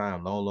long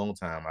time, long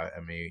time. I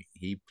mean,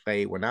 he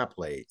played when I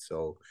played,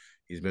 so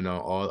he's been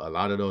on a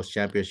lot of those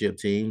championship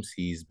teams.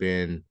 He's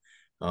been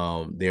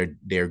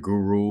their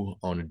guru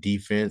on the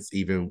defense,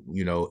 even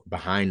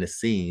behind the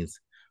scenes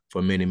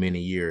for many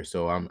years.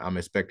 So I'm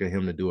expecting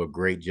him to do a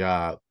great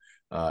job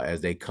as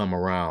they come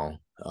around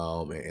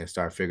and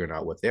start figuring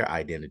out what their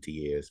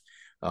identity is.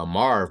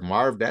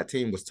 Marv, that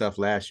team was tough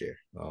last year.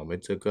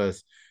 It took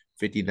us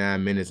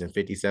 59 minutes and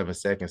 57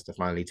 seconds to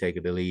finally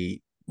take the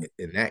lead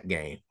in that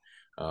game.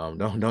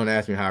 Don't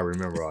ask me how I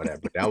remember all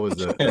that, but that was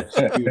a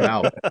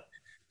shootout.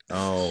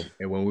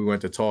 And when we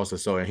went to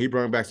Tulsa, and he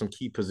brought back some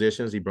key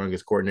positions. He brought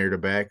his coordinator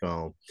back.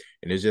 And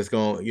it's just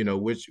going,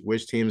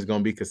 which team is going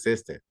to be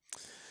consistent.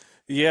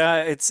 Yeah,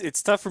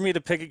 it's tough for me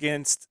to pick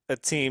against a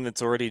team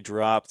that's already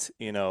dropped,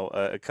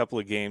 a couple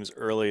of games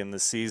early in the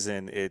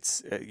season.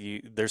 It's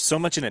there's so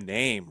much in a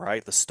name,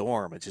 right? The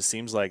Storm. It just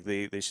seems like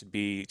they should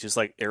be just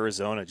like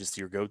Arizona, just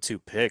your go-to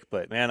pick.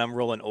 But man, I'm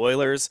rolling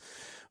Oilers.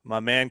 My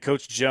man,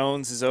 Coach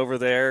Jones, is over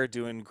there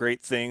doing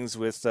great things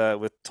with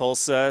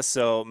Tulsa.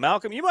 So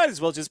Malcolm, you might as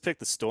well just pick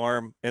the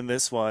Storm in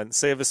this one.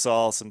 Save us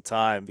all some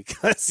time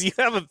because you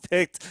haven't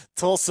picked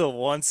Tulsa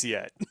once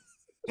yet.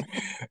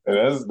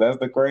 That's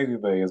the crazy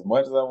thing. As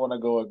much as I want to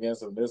go against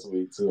them this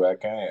week too, I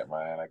can't,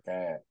 man. I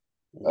can't.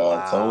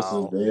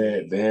 Tulsa, Wow.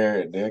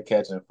 they're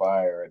catching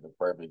fire at the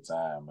perfect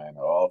time, man.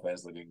 The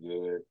offense looking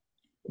good.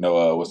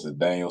 What's it?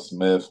 Daniel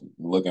Smith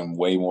looking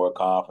way more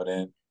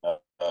confident,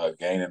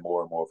 gaining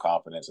more and more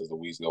confidence as the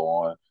weeks go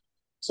on.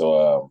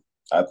 So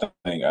I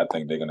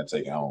think they're gonna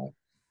take it home.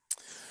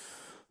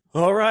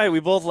 All right, we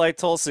both like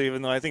Tulsa,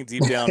 even though I think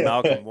deep down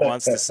Malcolm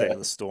wants to say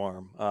the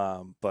Storm.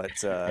 But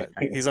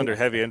he's under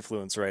heavy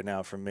influence right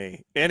now from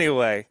me.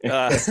 Anyway,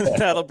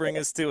 that'll bring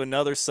us to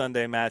another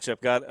Sunday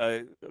matchup. Got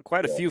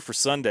quite a few for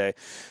Sunday.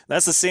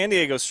 That's the San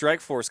Diego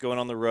Strike Force going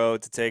on the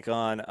road to take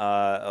on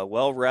a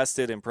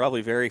well-rested and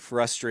probably very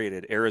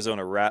frustrated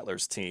Arizona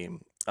Rattlers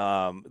team.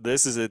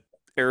 This is a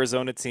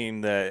Arizona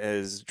team that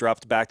has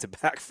dropped back to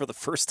back for the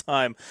first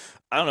time,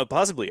 I don't know,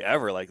 possibly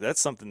ever. Like that's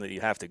something that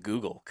you have to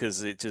Google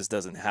because it just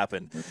doesn't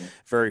happen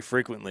very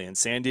frequently. In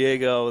San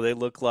Diego, they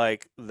look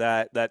like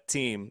that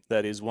team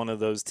that is one of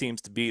those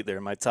teams to beat. They're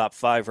in my top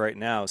five right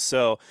now.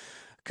 So,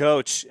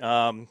 Coach,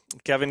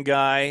 Kevin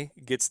Guy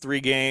gets 3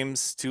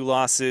 games, 2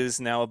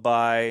 losses, now a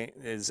bye,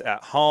 is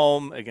at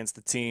home against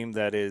the team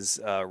that is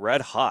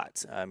red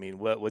hot. I mean,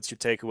 what's your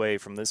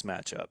takeaway from this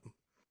matchup?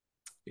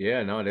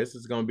 Yeah, no, this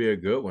is gonna be a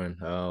good one.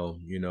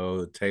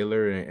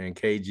 Taylor and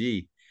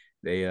KG,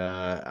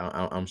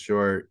 I'm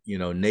sure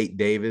Nate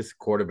Davis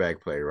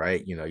quarterback play,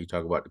 right? You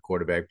talk about the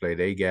quarterback play.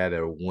 They got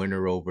a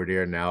winner over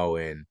there now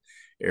in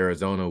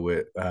Arizona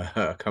with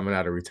coming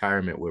out of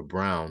retirement with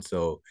Brown.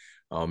 So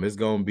it's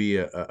gonna be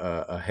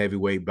a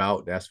heavyweight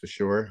bout, that's for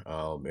sure.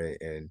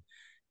 And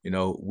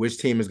which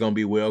team is gonna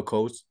be well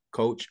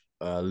coach,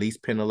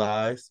 least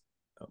penalized,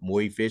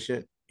 more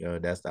efficient.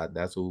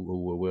 That's who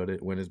will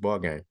win this ball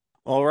game.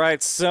 All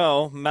right,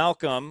 so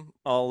Malcolm,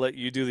 I'll let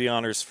you do the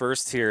honors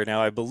first here.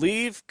 Now, I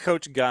believe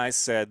Coach Guy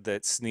said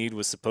that Snead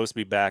was supposed to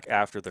be back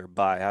after their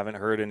bye. I haven't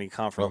heard any Oh,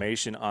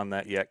 confirmation on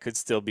that yet. Could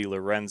still be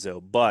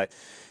Lorenzo, but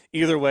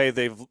either way,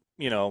 they've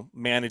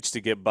managed to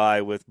get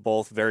by with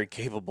both very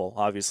capable,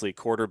 obviously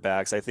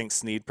quarterbacks. I think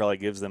Snead probably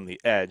gives them the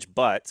edge.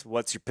 But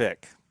what's your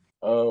pick?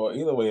 Well,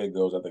 either way it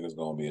goes, I think it's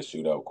going to be a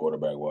shootout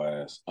quarterback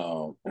wise.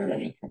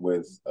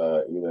 With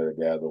either the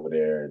guys over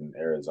there in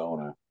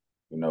Arizona,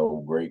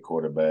 great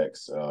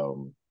quarterbacks,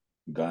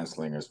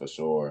 gunslingers for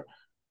sure.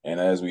 And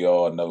as we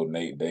all know,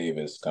 Nate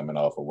Davis coming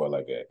off of what,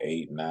 like an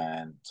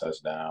 8-9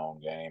 touchdown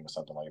game or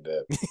something like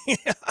that.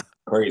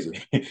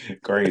 Crazy,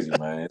 crazy,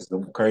 man. It's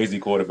some crazy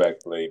quarterback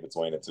play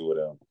between the two of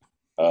them.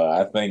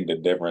 I think the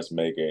difference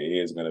maker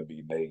is going to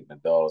be Nate and the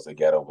dogs they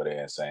got over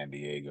there in San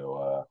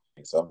Diego.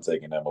 So I'm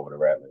taking them over the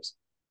Rattlers.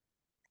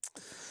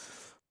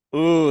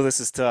 Ooh, this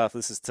is tough.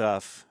 This is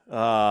tough.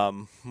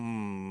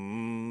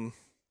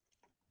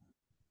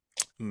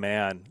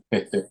 Man,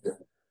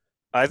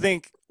 I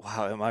think.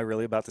 Wow, am I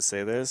really about to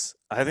say this?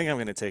 I think I'm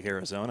going to take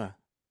Arizona.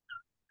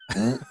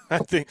 I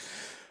think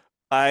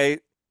I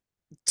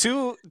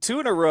two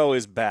in a row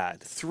is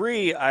bad.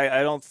 Three,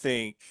 I don't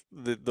think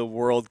the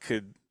world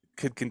could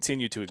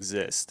continue to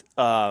exist.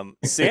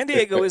 San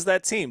Diego is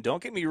that team.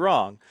 Don't get me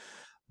wrong,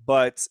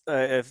 But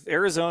if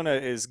Arizona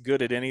is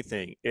good at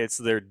anything, it's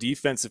their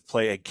defensive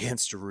play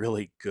against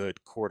really good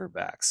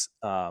quarterbacks.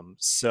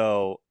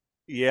 So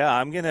yeah,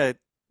 I'm gonna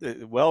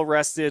well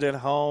rested at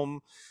home.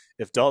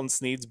 If Dalton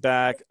Snead's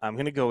back, I'm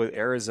gonna go with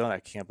Arizona. I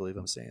can't believe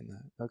I'm saying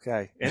that.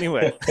 Okay.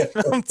 Anyway,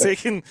 I'm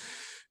taking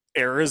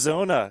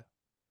Arizona.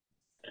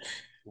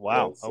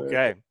 Wow. Yes, sir.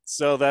 Okay.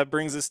 So that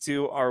brings us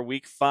to our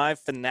week 5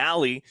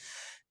 finale,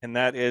 and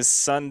that is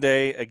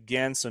Sunday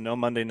again. So no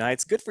Monday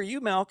nights. Good for you,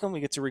 Malcolm. We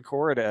get to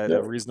record at a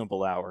Yep.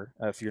 reasonable hour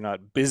if you're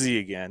not busy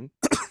again.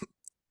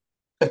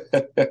 I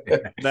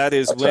That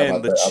is try my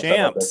when the best. I try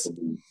my best champs, to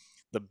be.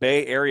 the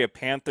Bay Area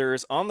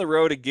Panthers, on the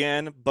road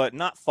again, but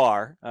not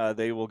far.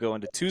 They will go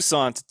into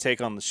Tucson to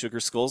take on the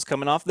Sugar Skulls,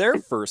 coming off their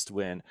first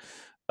win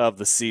of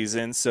the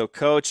season. So,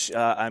 Coach,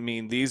 I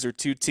mean, these are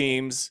two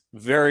teams,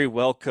 very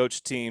well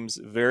coached teams,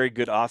 very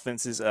good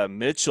offenses.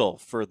 Mitchell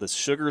for the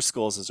Sugar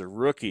Skulls as a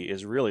rookie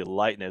is really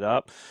lighting it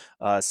up.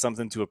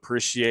 Something to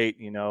appreciate,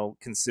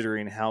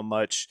 considering how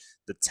much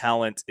the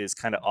talent is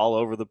kind of all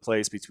over the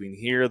place between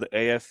here, the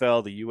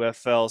AFL, the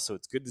UFL. So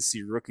it's good to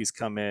see rookies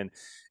come in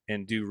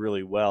and do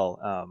really well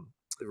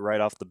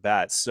right off the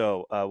bat.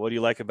 So, what do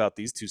you like about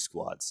these two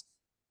squads?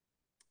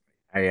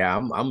 Yeah,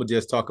 I'm gonna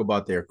just talk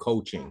about their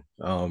coaching.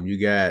 You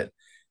got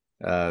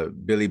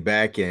Billy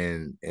Back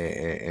and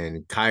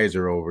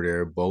Kaiser over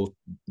there, both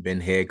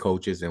been head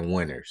coaches and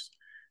winners.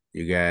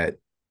 You got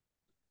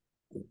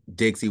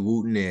Dixie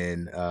Wooten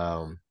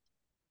and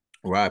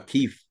Rob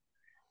Keefe,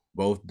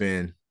 both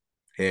been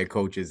head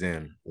coaches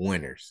and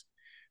winners.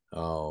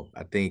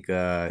 I think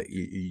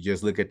you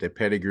just look at the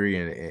pedigree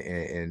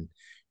and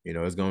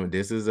it's going.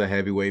 This is a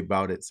heavyweight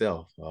bout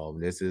itself.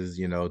 This is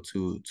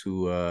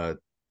two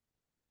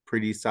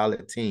pretty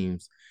solid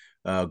teams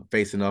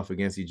facing off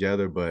against each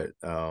other, but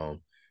I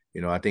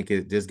think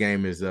this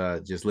game is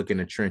just looking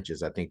in the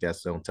trenches. I think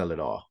that's don't tell it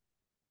all.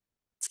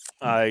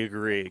 I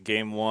agree.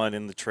 Game one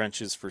in the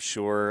trenches for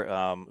sure.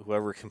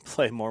 Whoever can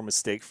play more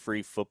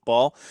mistake-free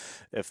football,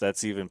 if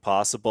that's even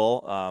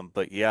possible.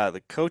 But yeah, the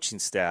coaching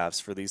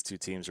staffs for these two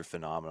teams are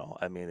phenomenal.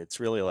 I mean,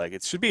 it's really like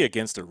it should be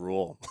against a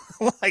rule,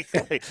 like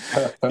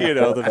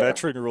the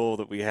veteran rule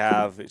that we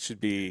have. It should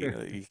be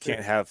you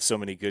can't have so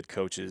many good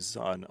coaches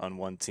on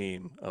one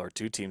team or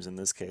two teams in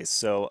this case.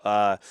 So.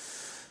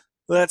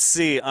 Let's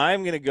see.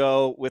 I'm going to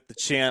go with the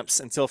champs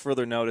until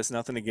further notice.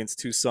 Nothing against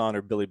Tucson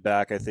or Billy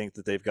Back. I think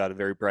that they've got a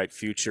very bright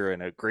future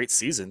and a great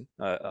season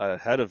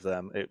ahead of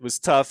them. It was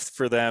tough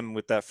for them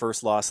with that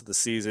first loss of the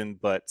season,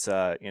 but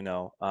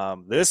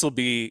this will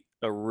be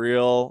a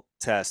real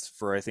test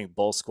for I think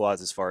both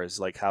squads as far as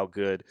like how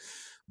good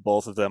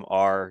both of them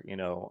are,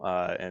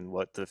 and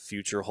what the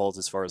future holds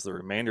as far as the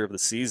remainder of the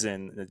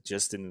season,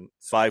 just in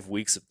 5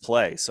 weeks of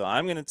play. So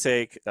I'm going to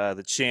take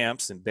the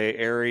champs in Bay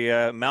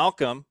Area.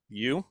 Malcolm,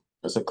 you?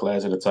 It's a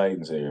clash of the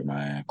Titans here,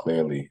 man.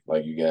 Clearly,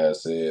 like you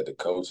guys said, the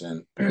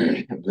coaching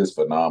just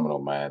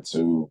phenomenal, man.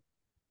 Two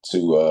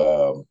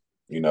IFL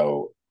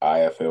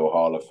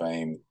Hall of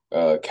Fame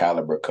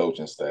caliber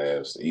coaching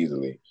staffs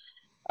easily.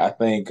 I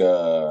think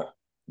the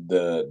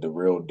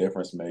real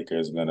difference maker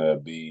is gonna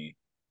be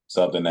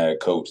something that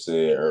Coach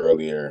said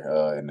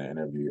earlier in the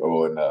interview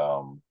or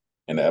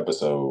in the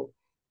episode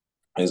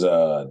is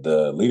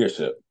the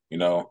leadership.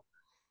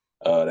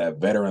 That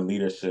veteran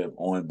leadership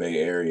on Bay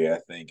Area, I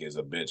think, is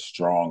a bit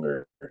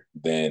stronger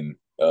than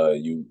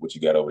what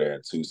you got over there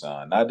in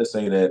Tucson. Not to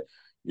say that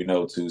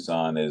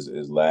Tucson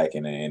is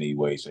lacking in any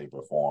way, shape,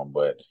 or form,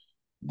 but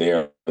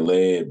they're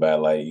led by,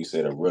 like you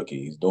said, a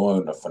rookie. He's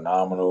doing a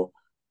phenomenal.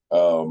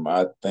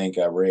 I think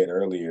I read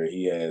earlier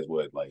he has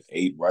like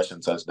 8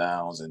 rushing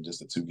touchdowns in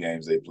just the 2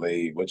 games they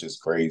played, which is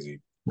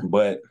crazy.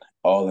 But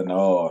all in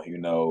all,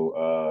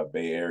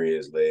 Bay Area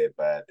is led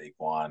by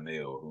Daquan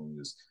Neal,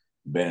 who's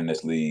been in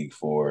this league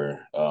for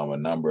a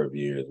number of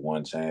years,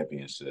 won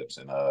championships,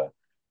 and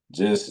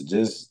just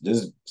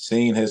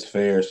seeing his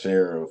fair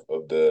share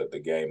of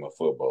the game of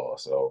football.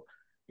 So,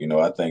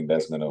 I think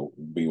that's gonna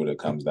be what it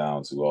comes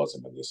down to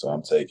ultimately. So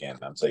I'm taking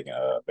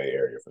Bay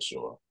Area for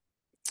sure.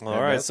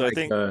 All right. That's So I like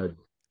think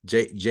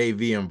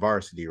JV and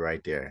varsity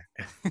right there.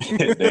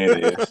 There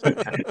it is.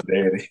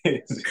 There it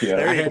is. Yeah.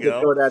 there I you had to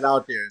go. throw that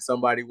out there.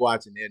 Somebody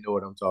watching, they know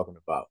what I'm talking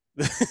about.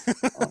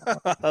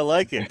 I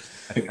like it.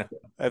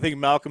 I think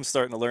Malcolm's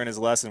starting to learn his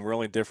lesson. We're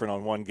only different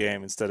on one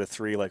game instead of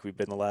 3, like we've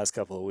been the last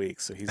couple of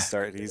weeks. So he's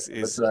started. He's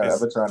I've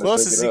as been trying to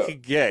close shake as it he up.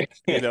 could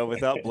get,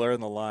 without blurring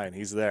the line.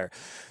 He's there.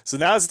 So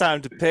now it's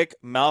time to pick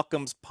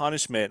Malcolm's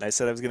punishment. And I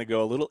said I was going to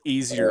go a little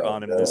easier Oh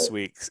on him this God.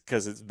 week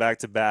because it's back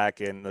to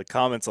back, and the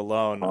comments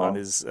alone on Uh-huh.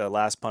 his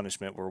last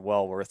punishment were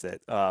well worth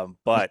it.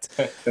 But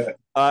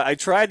I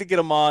tried to get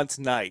him on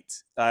tonight.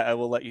 I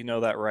will let you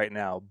know that right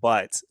now.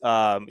 But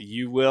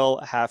you will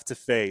have to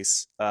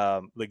face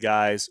the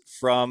guys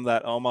from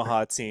that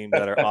Omaha team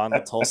that are on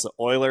the Tulsa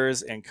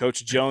Oilers and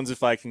Coach Jones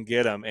if I can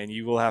get him. And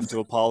you will have to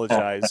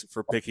apologize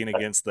for picking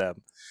against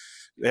them.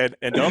 And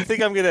don't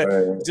think I'm gonna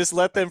Right. just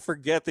let them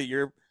forget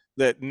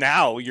that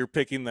now you're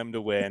picking them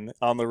to win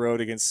on the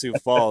road against Sioux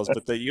Falls,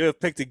 but that you have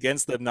picked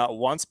against them not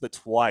once but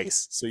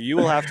twice. So you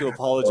will have to Oh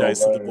apologize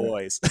to the man.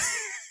 boys.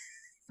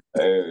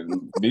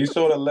 Be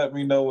sure to let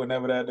me know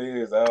whenever that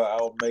is.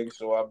 I'll make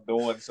sure I'm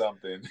doing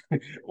something,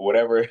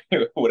 whatever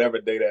whatever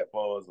day that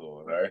falls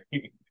on. All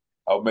right,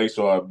 I'll make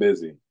sure I'm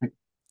busy.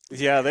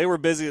 Yeah, they were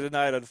busy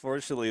tonight.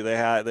 Unfortunately,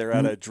 they're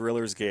at a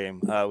Drillers game,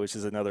 which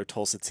is another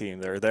Tulsa team.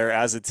 They're there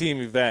as a team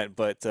event,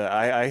 but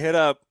I hit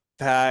up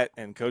Pat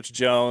and Coach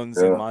Jones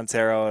and Yeah,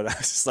 Montero, and I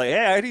was just like,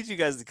 "Hey, I need you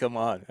guys to come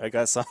on. I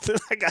got something.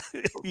 I got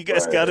you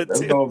guys got man, it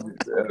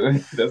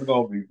too." that's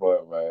gonna be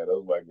fun, man.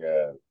 Oh my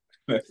god,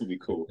 that would be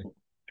cool.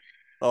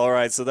 All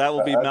right, so that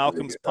will be I take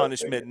Malcolm's it. I take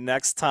punishment it.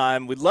 next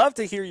time. We'd love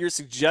to hear your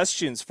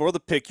suggestions for the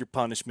pick your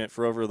punishment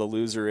for over the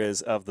loser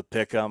is of the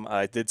pick'em.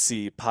 I did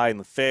see pie in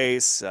the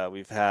face.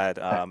 We've had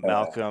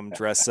Malcolm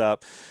dress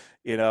up,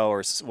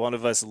 or one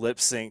of us lip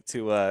sync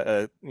to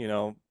a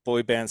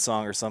boy band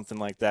song or something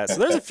like that. So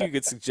there's a few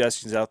good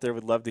suggestions out there.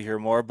 We'd love to hear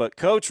more. But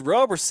Coach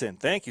Roberson,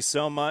 thank you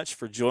so much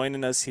for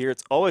joining us here.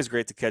 It's always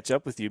great to catch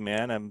up with you,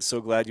 man. I'm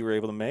so glad you were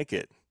able to make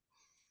it.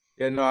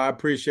 Yeah, no, I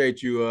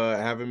appreciate you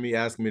having me,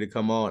 asking me to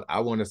come on.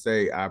 I want to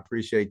say I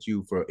appreciate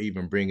you for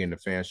even bringing the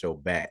fan show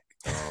back.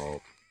 I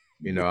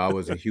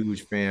was a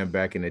huge fan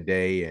back in the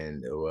day,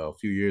 and well, a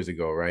few years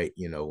ago, right?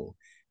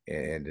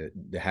 And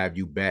to have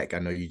you back, I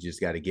know you just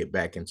got to get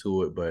back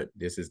into it, but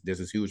this is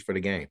huge for the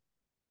game.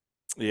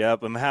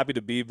 Yep, I'm happy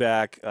to be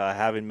back.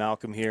 Having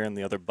Malcolm here in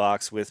the other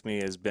box with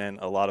me has been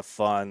a lot of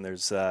fun.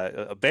 There's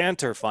a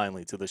banter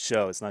finally to the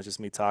show. It's not just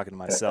me talking to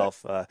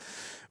myself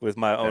with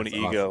my own That's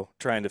awesome. ego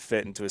trying to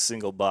fit into a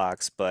single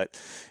box. But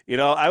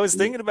I was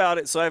thinking about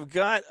it. So I've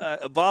got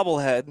a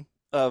bobblehead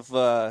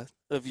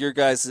of your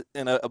guys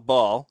in a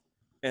ball,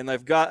 and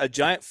I've got a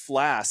giant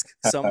flask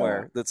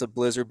somewhere that's a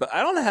Blizzard. But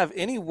I don't have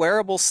any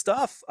wearable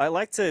stuff. I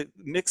like to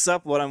mix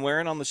up what I'm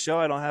wearing on the show.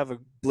 I don't have a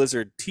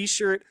Blizzard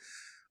T-shirt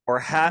or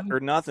hat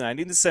or nothing. I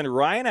need to send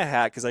Ryan a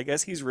hat because I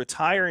guess he's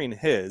retiring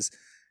his,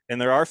 and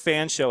there are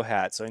fan show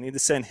hats, so I need to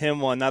send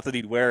him one. Not that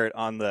he'd wear it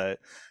on the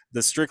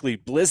strictly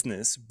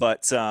Blizness,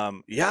 but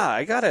yeah,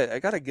 I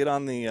gotta get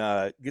on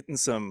the getting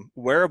some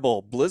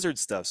wearable Blizzard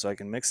stuff so I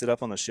can mix it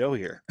up on the show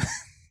here.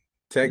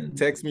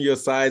 Text me your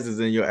sizes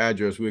and your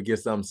address. We'll get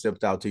something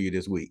shipped out to you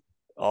this week.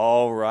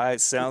 All right,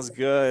 sounds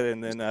good,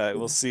 and then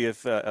we'll see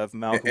if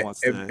Malcolm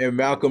wants to. And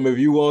Malcolm, if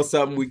you want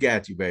something, we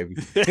got you, baby.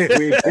 We get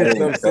Hey, something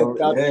coach,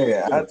 shipped out to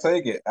yeah, I you.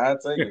 take it. I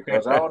take it,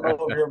 coach. I don't know if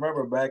you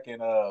remember back in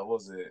what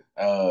was it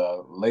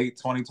late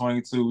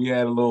 2022, we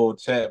had a little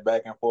chat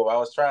back and forth. I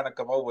was trying to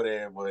come over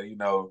there, but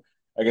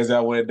I guess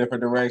I went a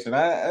different direction.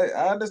 I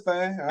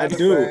understand. I I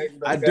do.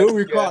 understand. I You got to do do what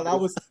you got recall. to I do.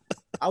 was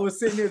I was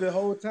sitting here the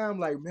whole time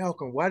like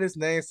Malcolm. Why does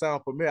name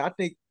sound familiar? I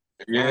think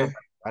Yeah.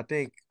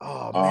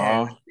 oh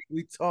man, Uh-huh.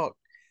 we talked.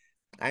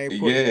 I ain't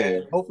put. Yeah.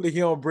 Hopefully he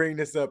don't bring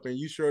this up, and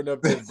you sure enough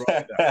just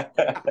brought it up.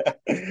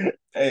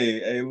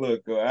 Hey,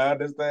 look, I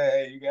understand.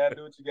 Hey, you gotta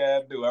do what you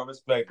gotta do. I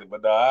respect it,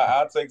 but no,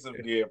 I'll take some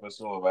gear for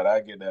sure, but I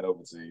get that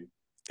over to you.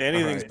 All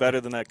Anything's right.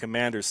 better than that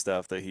commander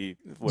stuff that he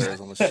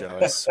wears on the show.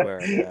 I swear,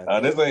 man.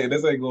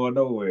 This ain't going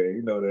nowhere.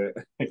 You know that.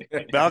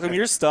 Malcolm,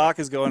 your stock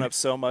is going up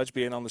so much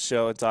being on the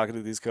show and talking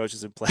to these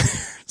coaches and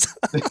players.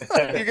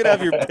 You're gonna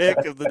have your pick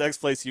of the next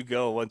place you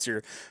go once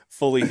you're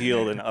fully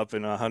healed and up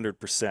in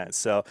 100%.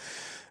 So,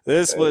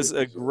 this Hey, was for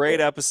a sure.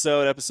 great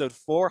episode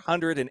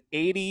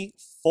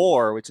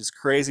 484, which is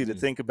crazy to Mm.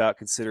 think about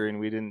considering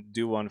we didn't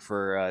do one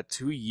for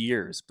 2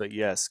 years. But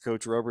yes,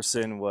 Coach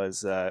Roberson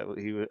was I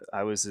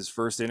was his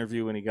first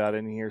interview when he got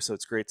in here, so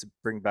it's great to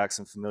bring back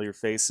some familiar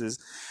faces.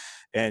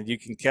 And you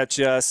can catch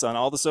us on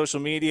all the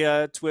social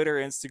media, Twitter,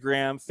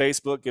 Instagram,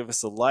 Facebook. Give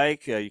us a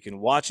like. You can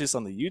watch us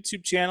on the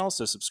YouTube channel,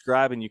 so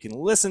subscribe, and you can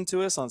listen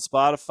to us on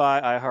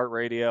Spotify,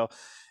 iHeartRadio,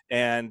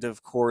 and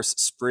of course,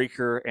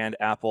 Spreaker and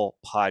Apple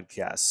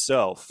Podcasts.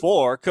 So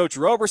for Coach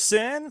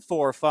Roberson,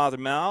 for Father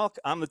Malk,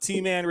 I'm the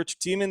T-Man, Richard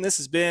T-Man. This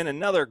has been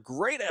another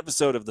great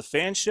episode of The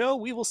Fan Show.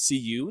 We will see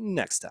you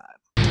next time.